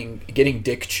 like getting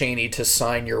Dick Cheney to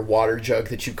sign your water jug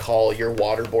that you call your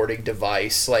waterboarding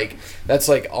device. Like, that's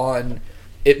like on,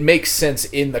 it makes sense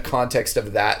in the context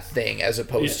of that thing as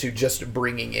opposed to just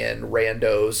bringing in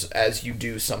randos as you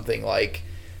do something like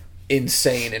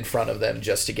insane in front of them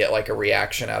just to get like a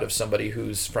reaction out of somebody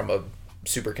who's from a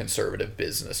super conservative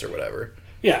business or whatever.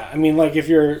 Yeah, I mean, like, if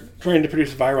you're trying to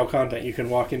produce viral content, you can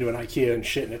walk into an IKEA and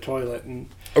shit in a toilet, and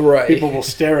people will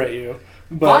stare at you.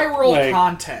 But, viral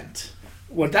content.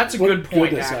 That's a good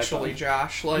point, actually,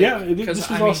 Josh. Like, yeah, this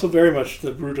was also very much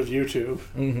the root of YouTube.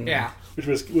 Mm-hmm. Yeah. Which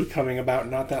was coming about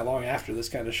not that long after this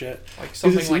kind of shit. Like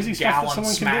something like gallon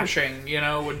smashing,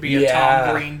 would be a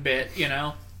Tom Green bit,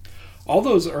 All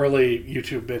those early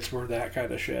YouTube bits were that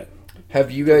kind of shit. Have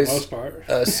you guys for the most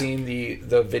part. Seen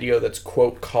the video that's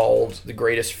quote called the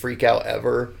greatest freak out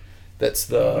ever? That's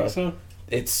I don't think so.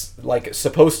 It's like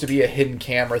supposed to be a hidden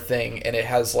camera thing, and it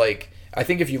has like, I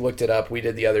think if you looked it up, we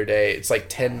did the other day, it's like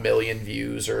 10 million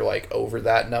views or like over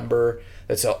that number.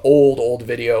 That's an old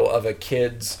video of a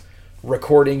kid's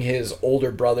recording his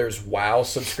older brother's WoW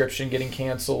subscription getting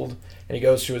canceled, and he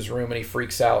goes to his room and he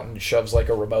freaks out and shoves like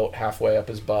a remote halfway up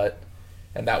his butt,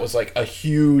 and that was like a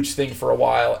huge thing for a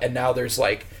while, and now there's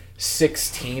like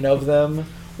 16 of them.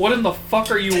 What in the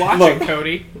fuck are you watching, Look,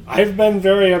 Cody? I've been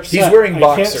very upset. He's wearing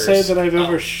boxers. I can't say that I've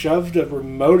ever shoved a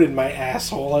remote in my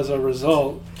asshole as a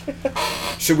result.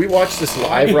 Should we watch this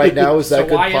live right now? Is that So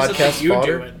good why is it podcast that you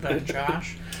fodder? do it then,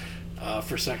 Josh?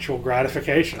 For sexual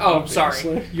gratification. Oh,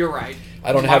 obviously. sorry. You're right.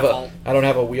 I don't It's have my a fault. I don't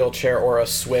have a wheelchair or a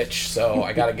switch, so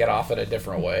I got to get off it a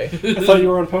different way. I thought you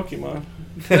were on Pokemon.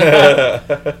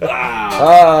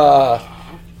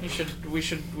 We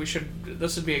should.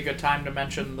 This would be a good time to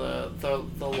mention the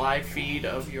live feed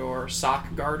of your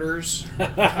sock garters.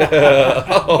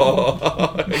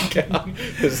 Oh, God.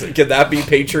 Can that be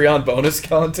Patreon bonus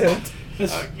content?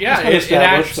 Yeah, It's it established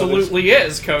that absolutely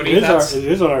is, Cody. It That's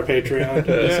is on our Patreon.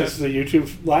 This is the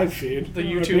YouTube live feed. the on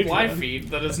our YouTube Patreon. live feed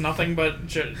that is nothing but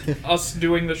us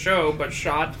doing the show, but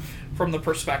shot from the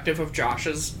perspective of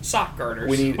Josh's sock garters.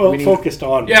 We need Focused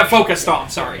on. Yeah, focused on.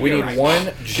 Sorry, we you're need right. one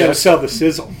Gotta just sell the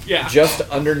sizzle. Yeah. just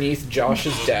underneath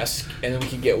Josh's desk, and then we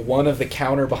can get one of the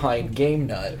counter behind Game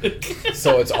Nut,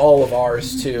 so it's all of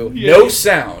ours too. Yeah. No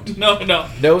sound,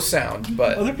 No. sound,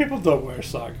 but Other people don't wear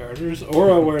sock garters.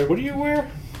 Or I wear. What do you wear?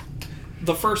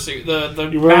 The fursuit, the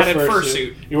You wear matted a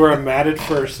fursuit. You wear a matted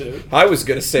fursuit. I was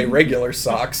gonna say regular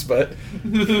socks, but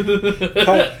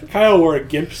Kyle wore a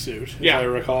gimp suit, Yeah. if I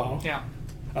recall. Yeah.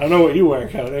 I don't know what you wear,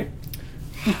 Cody.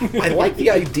 I like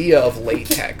the idea of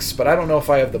latex, but I don't know if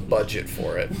I have the budget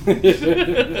for it.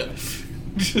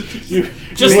 You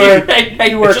Just wear, hey,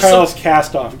 you wear just Kyle's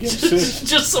cast-off gimp suit.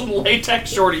 just some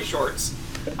latex shorty shorts.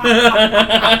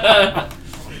 I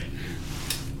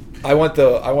want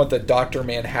the Dr.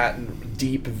 Manhattan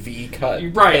deep V cut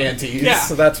Right, panties. yeah.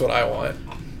 So that's what I want.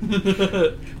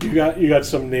 You got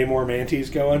some Namor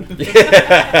manties going.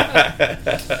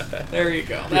 There you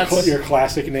go. That's. Your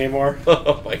classic Namor.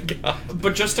 Oh my God.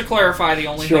 But just to clarify, the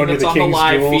only Showing thing you that's the on the King's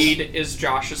live jewels. feed is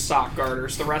Josh's sock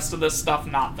garters. The rest of this stuff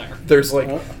not there. There's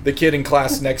like the kid in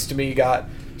class next to me got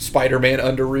Spider-Man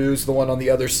underoos, the one on the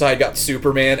other side got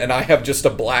Superman, and I have just a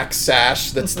black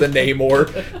sash that's the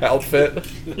Namor outfit.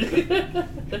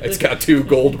 It's got two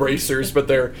gold bracers, but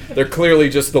they're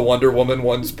clearly just the Wonder Woman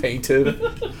ones painted.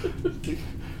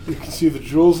 You can see the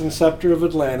jewels and scepter of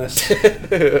Atlantis.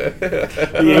 The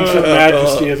ancient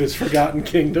majesty of his forgotten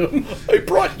kingdom. I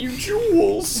brought you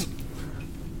jewels.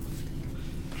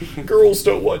 Girls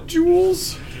don't want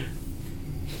jewels.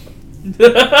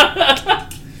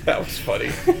 That was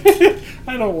funny.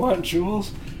 I don't want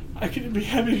jewels. I could be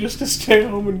happy just to stay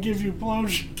home and give you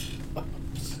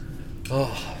blowjobs.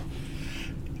 Oh.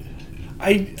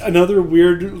 Another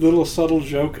weird little subtle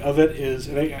joke of it is,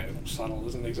 and subtle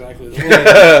isn't exactly the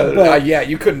word, but, Yeah,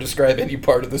 you couldn't describe any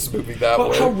part of this movie that but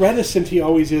way. how reticent he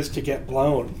always is to get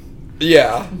blown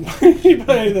Yeah.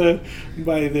 by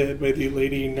the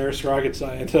lady nurse rocket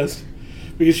scientist,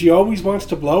 because she always wants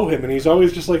to blow him, and he's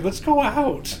always just like, "Let's go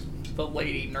out." The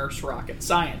lady nurse rocket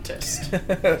scientist.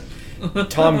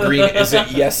 Tom Green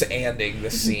isn't yes-anding the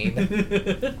scene.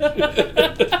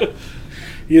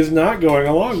 He is not going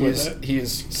along with it. He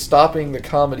is stopping the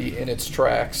comedy in its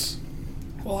tracks.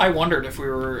 Well, I wondered if we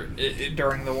were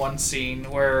during the one scene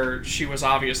where she was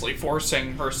obviously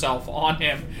forcing herself on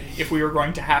him, if we were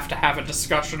going to have a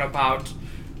discussion about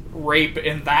rape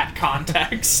in that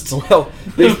context. Well,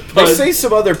 they say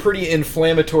some other pretty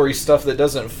inflammatory stuff that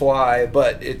doesn't fly,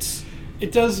 but it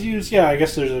does use, I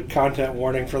guess there's a content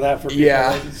warning for that for people.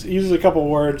 Yeah. It uses a couple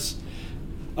words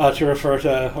to refer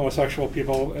to homosexual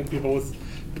people and people with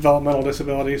developmental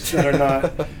disabilities that are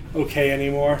not okay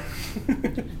anymore.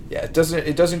 Yeah, it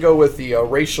doesn't go with the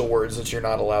racial words that you're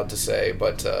not allowed to say,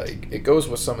 but it goes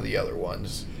with some of the other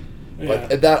ones. Yeah.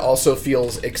 But that also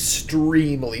feels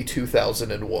extremely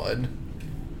 2001.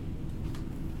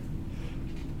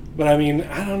 But I mean,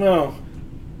 I don't know.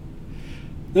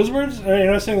 Those words, I mean,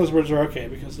 I'm not saying those words are okay,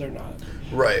 because they're not.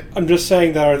 Right. I'm just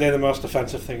saying that, are they the most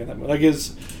offensive thing in that movie? Like,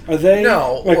 are they...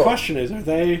 No. My question is, are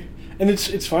they... And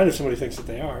it's fine if somebody thinks that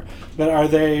they are, but are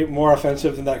they more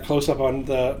offensive than that close-up on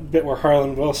the bit where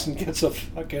Harlan Williams gets a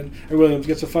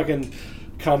fucking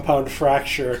compound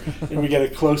fracture, and we get a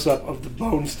close-up of the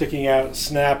bone sticking out,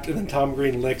 snapped, and then Tom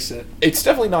Green licks it? It's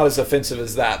definitely not as offensive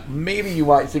as that. Maybe you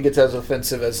might think it's as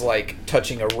offensive as, like,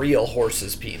 touching a real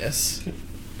horse's penis.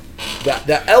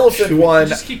 That elephant one...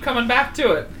 Just keep coming back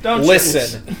to it, don't you?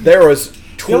 Listen, there was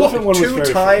The elephant one was two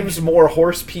very times more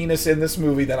horse penis in this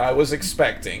movie than I was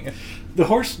expecting. The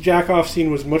horse jack-off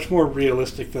scene was much more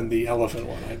realistic than the elephant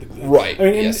one. I think. Right, I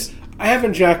mean, yes. I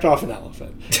haven't jacked off an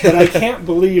elephant, but I can't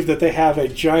believe that they have a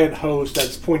giant hose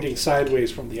that's pointing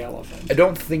sideways from the elephant. I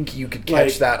don't think you could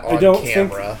catch that on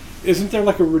camera. Isn't there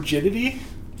like a rigidity?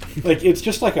 Like, it's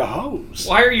just like a hose.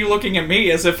 Why are you looking at me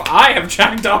as if I have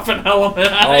jacked off an elephant?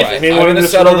 All right, I'm Anyone going in to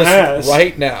this settle room this has.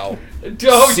 right now.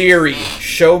 Don't. Siri,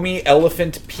 show me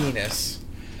elephant penis.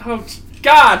 Oh,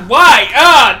 God,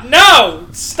 why? No!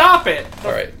 Stop it.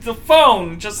 All right. The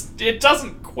phone it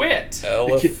doesn't quit.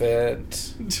 Elephant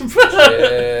genitalia.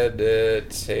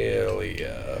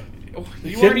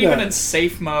 You weren't even in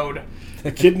safe mode.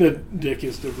 Echidna dick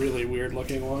is the really weird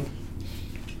looking one.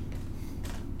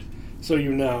 So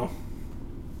you know.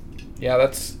 Yeah,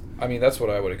 that's what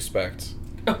I would expect.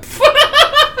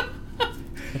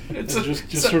 It's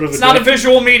It's not a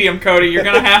visual medium, Cody. You're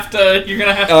gonna have to.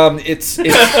 It's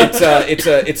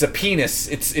a penis.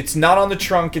 It's not on the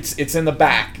trunk. It's in the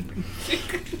back.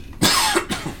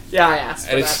 Yeah, I asked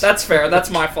for that. That's fair. That's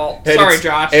my fault. And Sorry,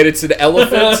 Josh. And it's an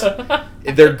elephant.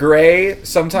 They're gray,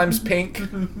 sometimes pink.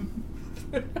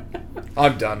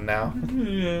 I'm done now.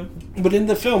 Yeah. But in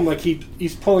the film, like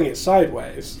he's pulling it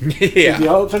sideways. Yeah. The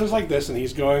elephant is like this, and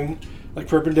he's going like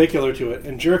perpendicular to it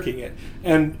and jerking it.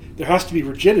 And there has to be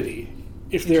rigidity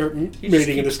if they're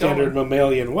mating in a standard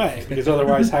mammalian way, because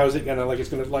otherwise, how is it gonna it's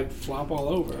gonna flop all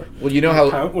over? Well, you know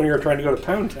how when you're trying to go to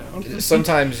Pound Town,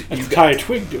 sometimes you tie a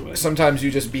twig to it. Sometimes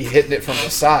you just be hitting it from the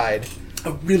side.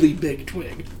 A really big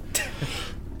twig.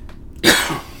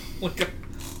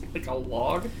 Like a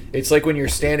log? It's like when you're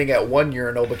standing at one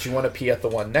urinal, but you want to pee at the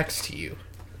one next to you.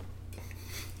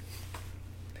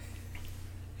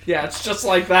 Yeah, it's just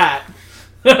like that.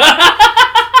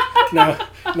 now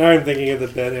I'm thinking of the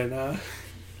bit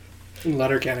in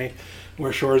Letterkenny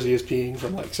where Shoresy is peeing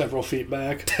from like several feet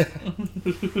back.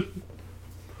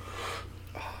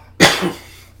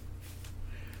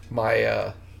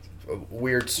 My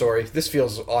weird story. This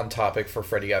feels on topic for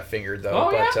Freddy Got Fingered, though.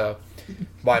 Oh, but yeah?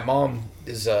 My mom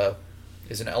is an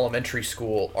elementary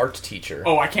school art teacher.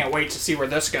 Oh, I can't wait to see where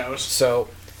this goes. So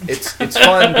it's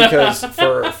fun because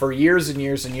for years and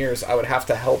years and years, I would have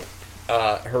to help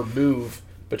her move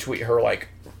between her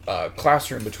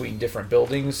classroom between different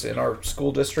buildings in our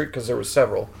school district, because there was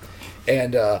several,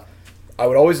 and I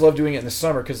would always love doing it in the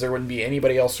summer because there wouldn't be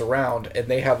anybody else around, and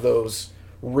they have those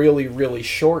really, really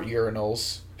short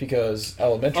urinals because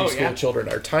elementary school children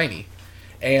are tiny.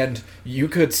 And you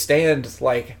could stand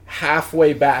like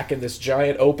halfway back in this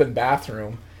giant open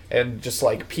bathroom and just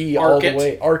pee arc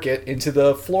it into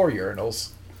the floor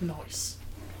urinals. Nice.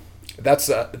 That's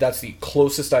the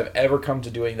closest I've ever come to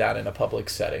doing that in a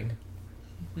public setting.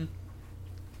 Mm-hmm. And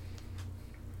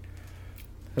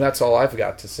that's all I've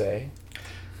got to say.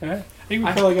 All right. I think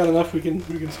we probably got enough. We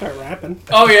can start rapping.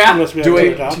 Oh yeah. Unless we have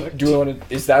another topic. Do we want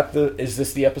to? Is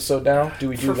this the episode now? Do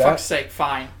we do For that? For fuck's sake,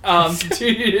 fine. Do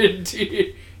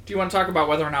you want to talk about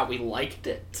whether or not we liked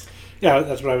it? Yeah,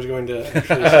 that's what I was going to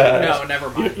actually say. No, never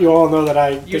mind. You all know that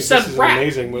I think this is rap. an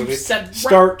amazing movie. You said rap.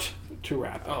 Start to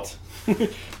wrap it. Oh.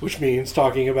 Which means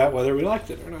talking about whether we liked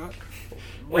it or not.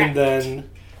 Wrapped. And then...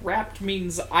 Wrapped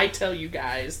means I tell you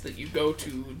guys that you go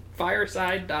to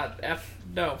fireside.f...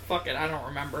 No, fuck it, I don't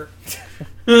remember.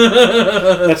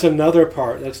 That's another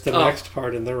part. That's the next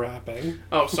part in the wrapping.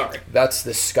 Oh, sorry. That's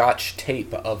the Scotch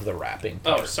tape of the wrapping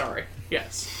part. Oh, sorry.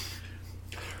 Yes.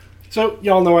 So,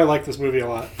 y'all know I like this movie a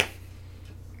lot.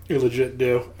 You legit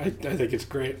do. I think it's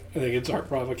great. I think it's art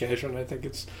provocation. I think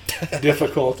it's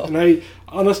difficult. And I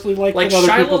honestly like that other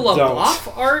Shia people LaBeouf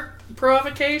don't. art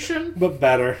provocation? But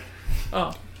better.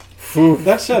 Oh.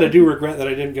 That said, I do regret that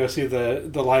I didn't go see the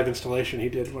live installation he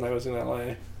did when I was in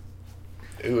LA.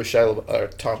 It was a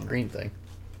Tom Green thing.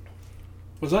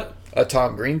 Was that a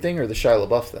Tom Green thing or the Shia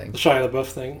LaBeouf thing? The Shia LaBeouf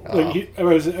thing. Oh. Like I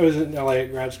was in LA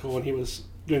at grad school when he was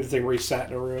doing the thing where he sat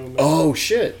in a room. Oh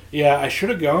shit! Yeah, I should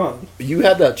have gone. You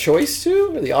had the choice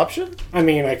to, or the option? I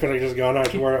mean, I could have just gone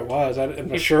out to where it was. I'm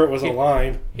not sure it was a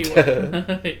line.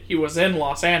 He was in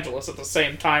Los Angeles at the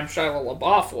same time Shia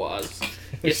LaBeouf was.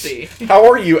 You see. How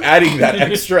are you adding that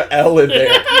extra L in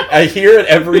there? I hear it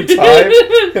every time,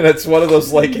 and it's one of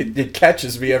those, it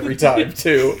catches me every time,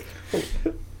 too.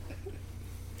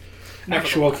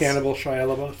 Actual cannibal Shia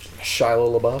LaBeouf.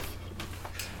 Shia LaBeouf?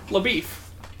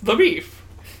 The beef.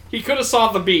 He could have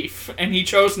saw the beef, and he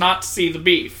chose not to see the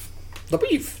beef. The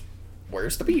beef.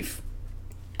 Where's the beef?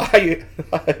 I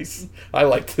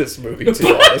liked this movie,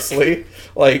 too, honestly.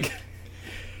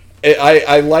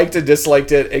 I liked and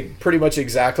disliked it pretty much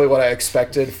exactly what I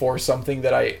expected for something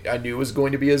that I knew was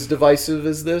going to be as divisive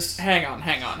as this. Hang on.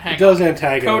 It does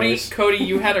antagonize. Cody,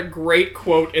 you had a great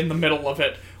quote in the middle of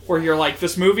it where you're like,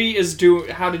 this movie is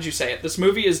how did you say it? This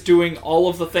movie is doing all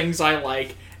of the things I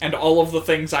like, and all of the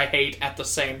things I hate at the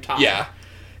same time. Yeah.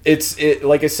 It's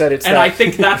like I said, it's and that, I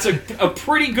think that's a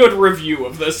pretty good review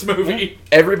of this movie.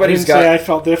 Everybody's I didn't say I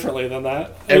felt differently than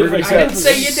that. Everybody's I didn't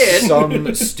say you did.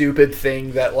 Some stupid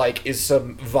thing that like is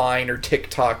some Vine or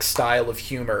TikTok style of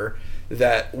humor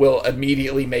that will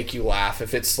immediately make you laugh.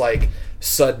 If it's like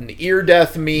sudden ear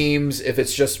death memes, if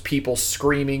it's just people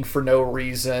screaming for no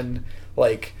reason,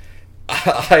 like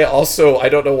I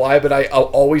don't know why, but I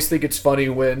always think it's funny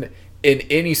when in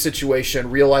any situation,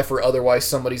 real life or otherwise,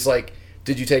 somebody's like,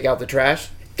 "Did you take out the trash?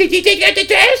 Did you take out the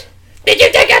trash? Did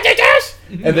you take out the trash?"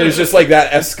 And there's just like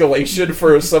that escalation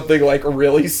for something like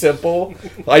really simple.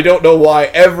 I don't know why.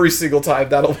 Every single time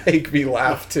that'll make me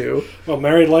laugh too. Well,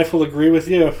 married life will agree with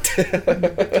you.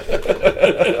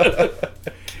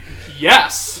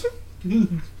 Yes.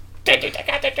 Did you take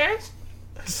out the trash?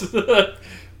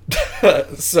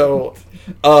 So,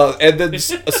 and then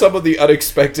some of the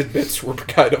unexpected bits were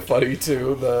kind of funny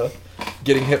too. The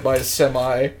getting hit by a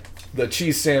semi, the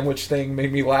cheese sandwich thing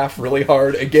made me laugh really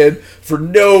hard again for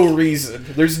no reason.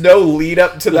 There's no lead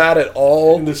up to that at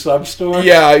all. In the sub store?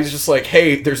 Yeah, I was just like,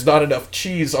 hey, there's not enough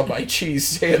cheese on my cheese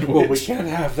sandwich. Well, we can't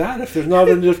have that if there's not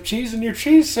enough cheese in your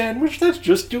cheese sandwich. That's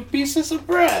just 2 pieces of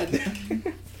bread.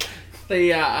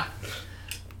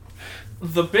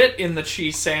 The bit in the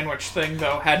cheese sandwich thing,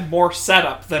 though, had more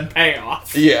setup than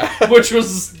payoff. Yeah. Which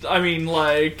was, I mean,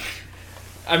 like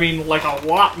a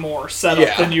lot more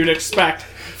setup than you'd expect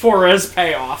for as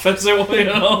payoff. As it,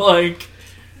 like...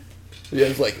 Yeah,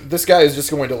 it's like, this guy is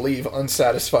just going to leave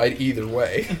unsatisfied either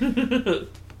way.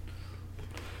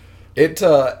 It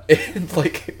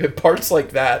like, parts like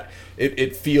that,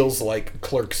 it feels like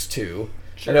Clerks 2.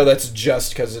 Sure. I know that's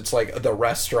just because it's, like, the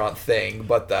restaurant thing,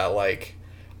 but that, like...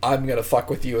 I'm gonna fuck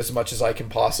with you as much as I can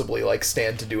possibly like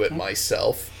stand to do it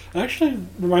myself. It actually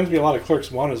reminds me a lot of Clerks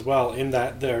 1 as well, in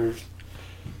that the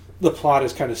plot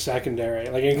is kind of secondary.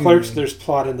 Like in Clerks, there's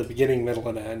plot in the beginning, middle,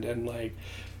 and end, and like,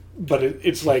 but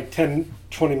it's like 10,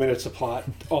 20 minutes of plot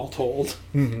all told,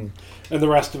 and the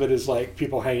rest of it is like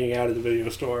people hanging out at the video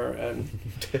store and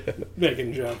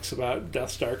making jokes about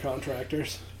Death Star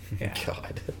contractors. Yeah.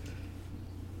 God.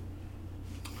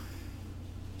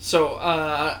 So,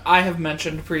 I have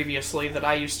mentioned previously that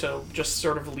I used to just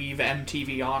sort of leave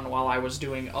MTV on while I was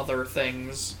doing other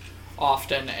things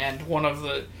often, and one of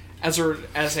the... As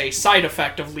a side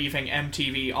effect of leaving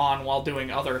MTV on while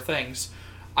doing other things,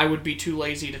 I would be too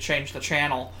lazy to change the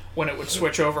channel when it would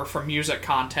switch over from music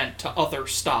content to other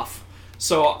stuff.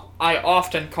 So, I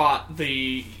often caught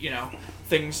the,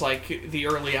 things like the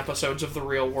early episodes of The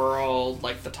Real World,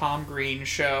 like the Tom Green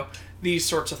Show... These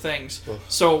sorts of things.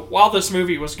 So while this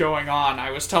movie was going on, I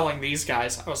was telling these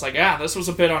guys, I was like, yeah, this was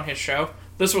a bit on his show.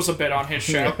 This was a bit on his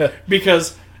show.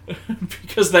 because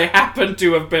they happened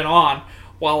to have been on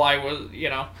while I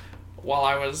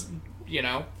was,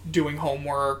 doing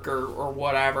homework or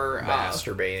whatever.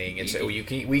 Masturbating. And so we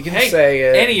can hey,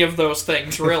 say any of those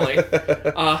things, really.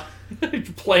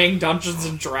 Playing Dungeons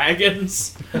and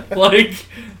Dragons, like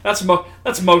that's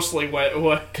mostly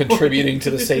what contributing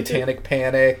to the Satanic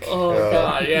Panic. Oh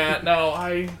god, yeah.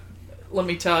 No, let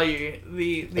me tell you,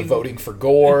 the voting for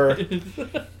Gore.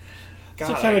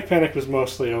 Satanic Panic was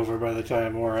mostly over by the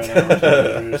time we're in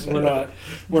our years.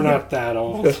 We're not that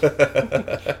old.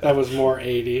 That was more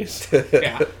 80s.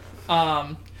 Yeah.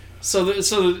 So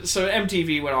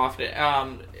MTV went off.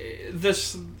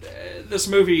 This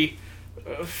movie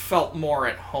felt more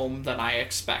at home than I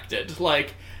expected.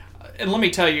 Like, and let me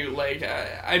tell you, like,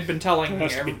 I've been telling... It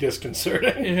has to be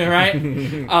disconcerting. Right?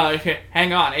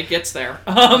 Hang on, it gets there.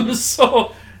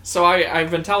 So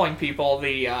I've been telling people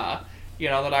that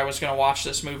I was going to watch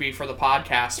this movie for the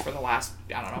podcast for the last,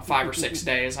 5 or 6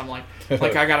 days. I'm like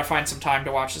I got to find some time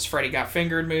to watch this Freddy Got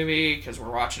Fingered movie because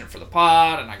we're watching it for the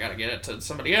pod, and I got to get it to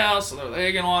somebody else so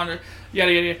they can watch it,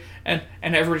 yada, yada, yada.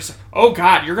 And everybody's like, oh,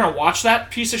 God, you're going to watch that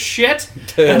piece of shit?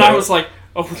 And I was like,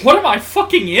 oh, what am I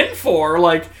fucking in for?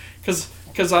 Like, because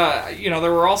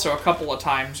there were also a couple of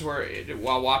times where,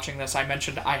 while watching this, I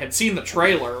mentioned I had seen the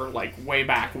trailer, like, way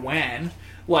back when.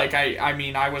 Like,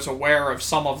 I was aware of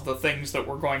some of the things that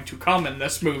were going to come in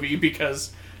this movie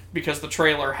because the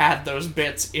trailer had those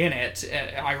bits in it.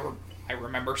 And I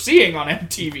remember seeing on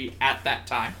MTV at that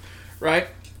time, right?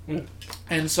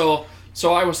 And so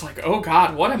I was like, oh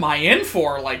God, what am I in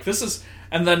for? Like, this is...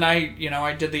 And then I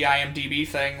did the IMDb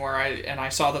thing where I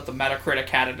saw that the Metacritic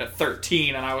had it at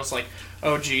 13, and I was like,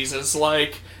 oh Jesus,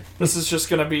 like, this is just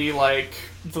gonna be like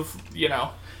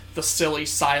the silly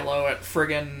silo at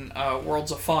friggin'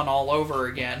 Worlds of Fun all over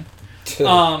again.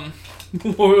 I'm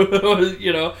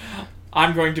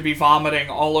going to be vomiting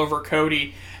all over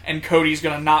Cody, and Cody's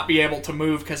gonna not be able to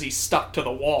move because he's stuck to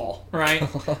the wall, right?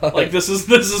 Like this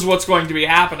is what's going to be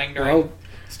happening during. Well,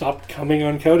 stop coming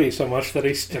on Cody so much that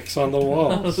he sticks on the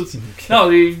wall. No,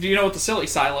 do you know what the silly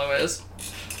silo is?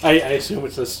 I assume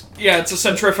it's this. Yeah, it's a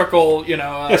centrifugal,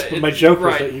 Yes, but my joke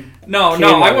was that you. No, came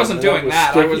on I it wasn't and doing was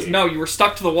that. sticky. You were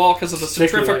stuck to the wall because of the Sticky,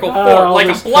 centrifugal like, force, all like a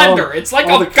this blender. cum, It's like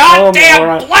all a the cum goddamn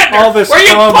around- blender all this where you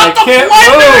cum, put I the can't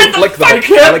blender in the Lick the fucking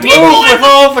book, lick the people book. in with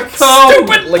all the cum.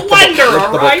 stupid blender,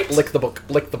 all right? Lick the book.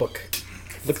 Lick the book.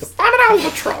 Lick the. I'm an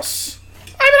albatross.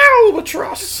 I'm an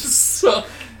albatross. So,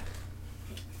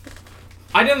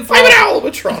 I didn't throw. I'm an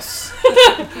albatross.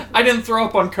 I didn't throw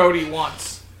up on Cody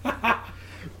once.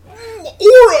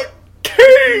 Aura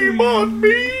came on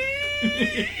me.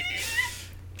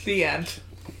 The end.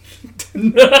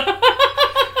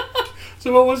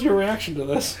 So what was your reaction to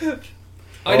this?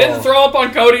 I didn't throw up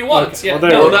on Cody once. Okay, Yeah, well,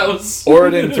 there no, we that go. was.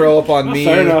 Aura didn't throw up on me.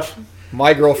 Fair enough.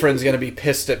 My girlfriend's gonna be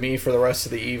pissed at me for the rest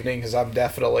of the evening because I'm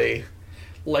definitely.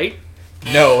 Late?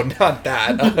 No, not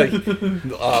that.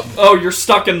 Oh, you're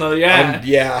stuck in the. Yeah.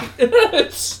 Yeah.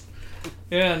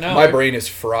 Yeah, no. My brain is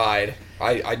fried.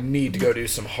 I need to go do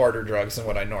some harder drugs than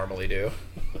what I normally do.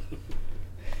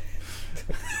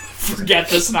 Forget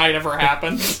this night ever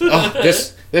happened. Oh,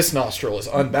 this nostril is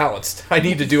unbalanced. I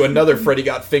need to do another Freddy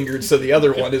Got Fingered so the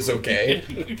other one is okay.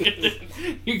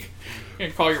 You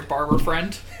can call your barber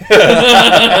friend.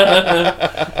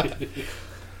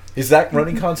 Is that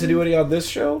running continuity on this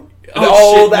show?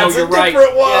 Oh, shit, that's no, a you're right.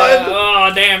 different one! Yeah.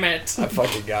 Oh, damn it. I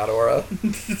fucking got Aura.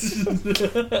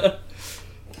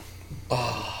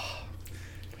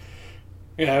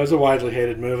 Yeah, it was a widely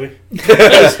hated movie.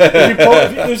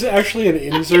 There's actually an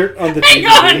insert on the Hang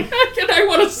DVD. on. I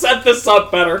want to set this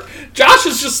up better. Josh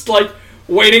is just like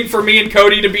waiting for me and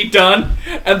Cody to be done,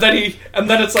 and then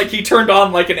it's like he turned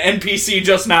on like an NPC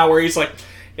just now where he's like,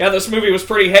 yeah, this movie was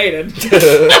pretty hated.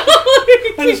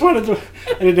 I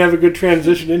didn't have a good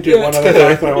transition into one other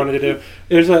fact that I wanted to do.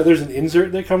 There's an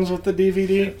insert that comes with the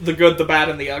DVD. The good, the bad,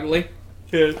 and the ugly.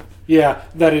 Yeah. Yeah,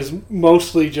 that is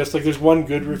mostly just like there's one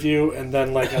good review and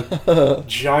then like a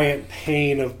giant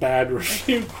pane of bad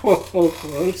review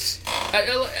quotes.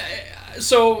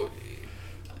 So,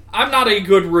 I'm not a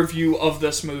good review of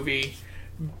this movie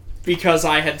because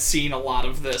I had seen a lot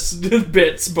of this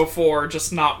bits before,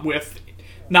 just not with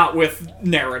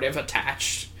narrative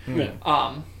attached. Yeah.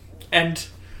 And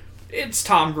it's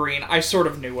Tom Green. I sort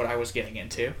of knew what I was getting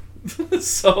into.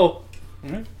 So,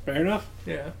 Alright, fair enough.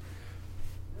 yeah.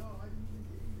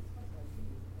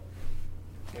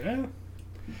 Yeah.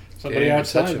 Somebody Didn't even touch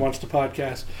outside him. wants to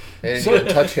podcast. They didn't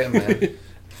even touch him, man.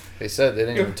 They said they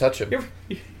didn't even touch him.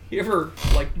 You ever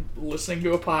like listening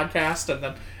to a podcast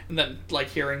and then like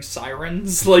hearing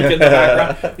sirens like in the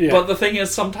background? Yeah. But the thing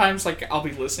is, sometimes like I'll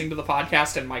be listening to the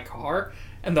podcast in my car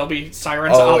and there'll be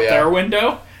sirens Oh, out yeah. their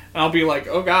window, and I'll be like,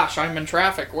 "Oh gosh, I'm in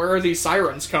traffic. Where are these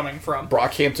sirens coming from?"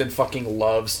 Brockhampton fucking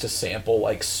loves to sample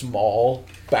like small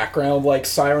background like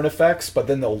siren effects, but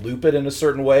then they'll loop it in a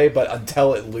certain way. But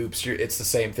until it loops, it's the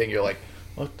same thing. You're like,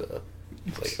 what the?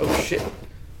 It's like, oh shit.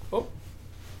 Oh,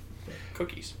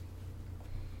 cookies.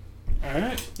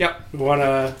 Alright. Yep, You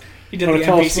wanna he did Wanna the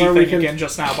tell us NPC where we thing can- again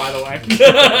just now, by the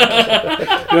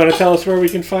way. tell us where we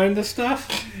can find this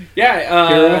stuff?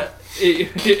 Yeah,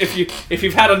 if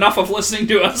you've had enough of listening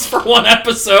to us for one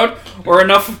episode, or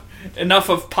enough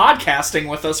of podcasting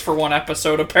with us for one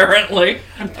episode, apparently,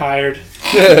 I'm tired.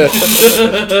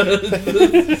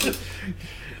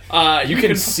 You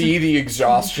can see the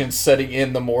exhaustion setting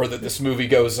in the more that this movie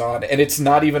goes on, and it's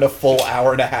not even a full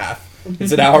hour and a half.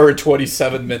 It's an hour and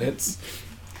 27 minutes.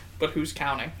 but who's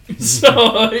counting?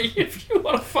 So if you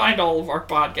want to find all of our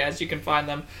podcasts, you can find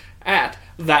them at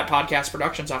That Podcast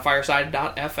Productions on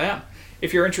Fireside.fm.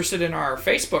 If you're interested in our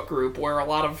Facebook group, where a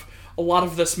lot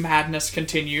of this madness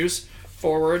continues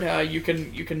forward, you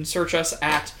can search us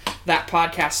at That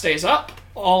Podcast Stays Up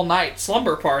All Night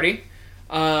Slumber Party.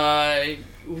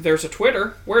 There's a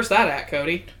Twitter. Where's that at,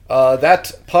 Cody?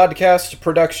 That Podcast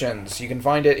Productions. You can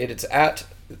find it. It's at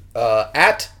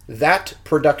That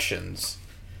Productions.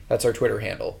 That's our Twitter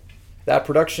handle. That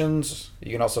Productions.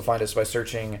 You can also find us by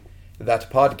searching That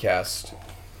Podcast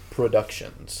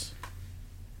Productions.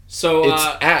 So It's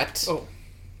at oh.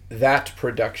 That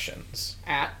Productions.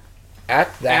 at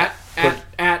That.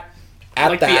 I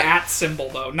like the that. at symbol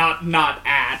though, not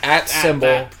at. At symbol.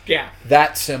 That. Yeah.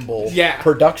 That symbol. Yeah.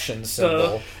 Production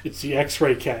symbol. It's the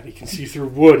X-ray cat. He can see through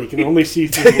wood. He can only see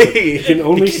through wood. He can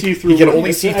only see through wood. He can only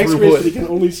It's see the through X-rays wood. that He can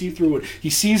only see through wood. He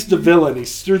sees the villain.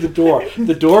 He's through the door.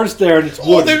 The door's there and it's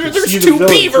wood. He can there's see the two villain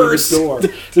through beavers. the door.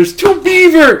 There's two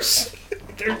beavers.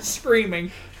 They're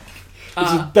screaming.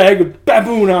 There's a bag of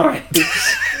baboon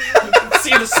eyes.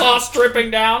 see the sauce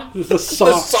dripping down. The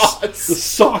sauce. The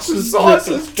sauce is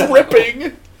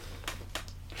dripping.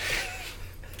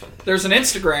 There's an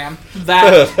Instagram,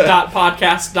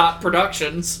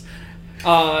 that.podcast.productions.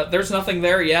 There's nothing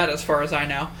there yet, as far as I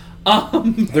know.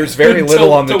 There's very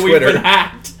little on the Twitter. We've been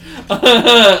hacked.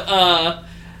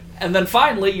 And then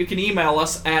finally, you can email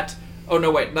us at... Oh, no,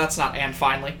 wait, that's not and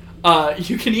finally.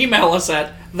 You can email us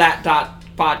at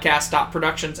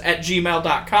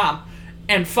that.podcast.productions@gmail.com.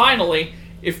 And finally,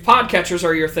 if podcatchers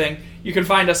are your thing, you can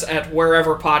find us at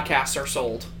wherever podcasts are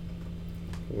sold.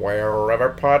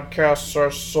 Wherever podcasts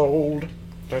are sold.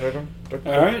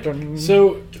 Alright,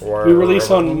 so we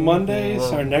release on Mondays.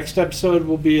 Our next episode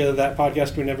will be That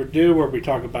Podcast We Never Do, where we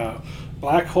talk about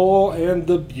Black Hole and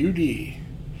The Beauty,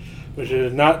 which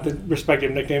is not the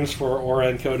respective nicknames for Aura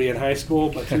and Cody in high school,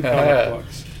 but 2 comic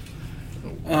books.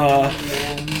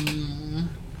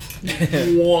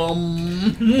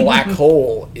 Black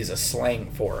hole is a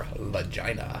slang for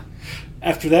vagina.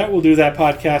 After that, we'll do That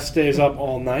Podcast Stays Up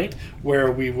All Night,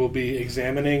 where we will be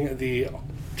examining the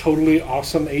totally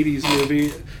awesome 80s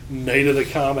movie Night of the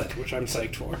Comet, which I'm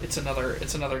psyched for. It's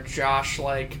another Josh,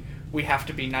 like, we have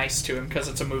to be nice to him because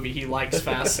it's a movie he likes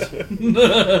fest.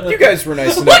 You guys were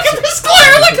nice enough. Look at this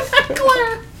glare! Look at that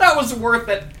glare! That was worth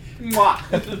it.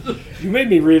 Mwah. You made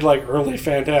me read, like, early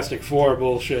Fantastic Four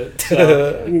bullshit,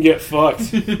 so you can get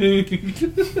fucked.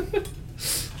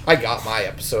 I got my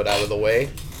episode out of the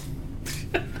way.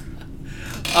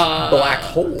 Black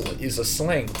hole is a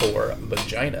slang for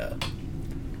vagina.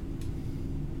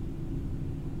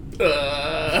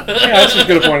 Yeah, that's as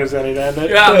good a point as any, damn it.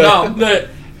 Yeah, no.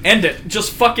 End it.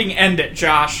 Just fucking end it,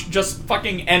 Josh. Just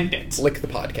fucking end it. Lick the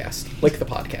podcast. Lick the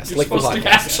podcast. You're Lick the supposed podcast. to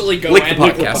actually go Lick the end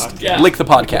it. podcast. Yeah. Lick the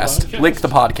podcast. Lick the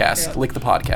podcast. Lick the podcast.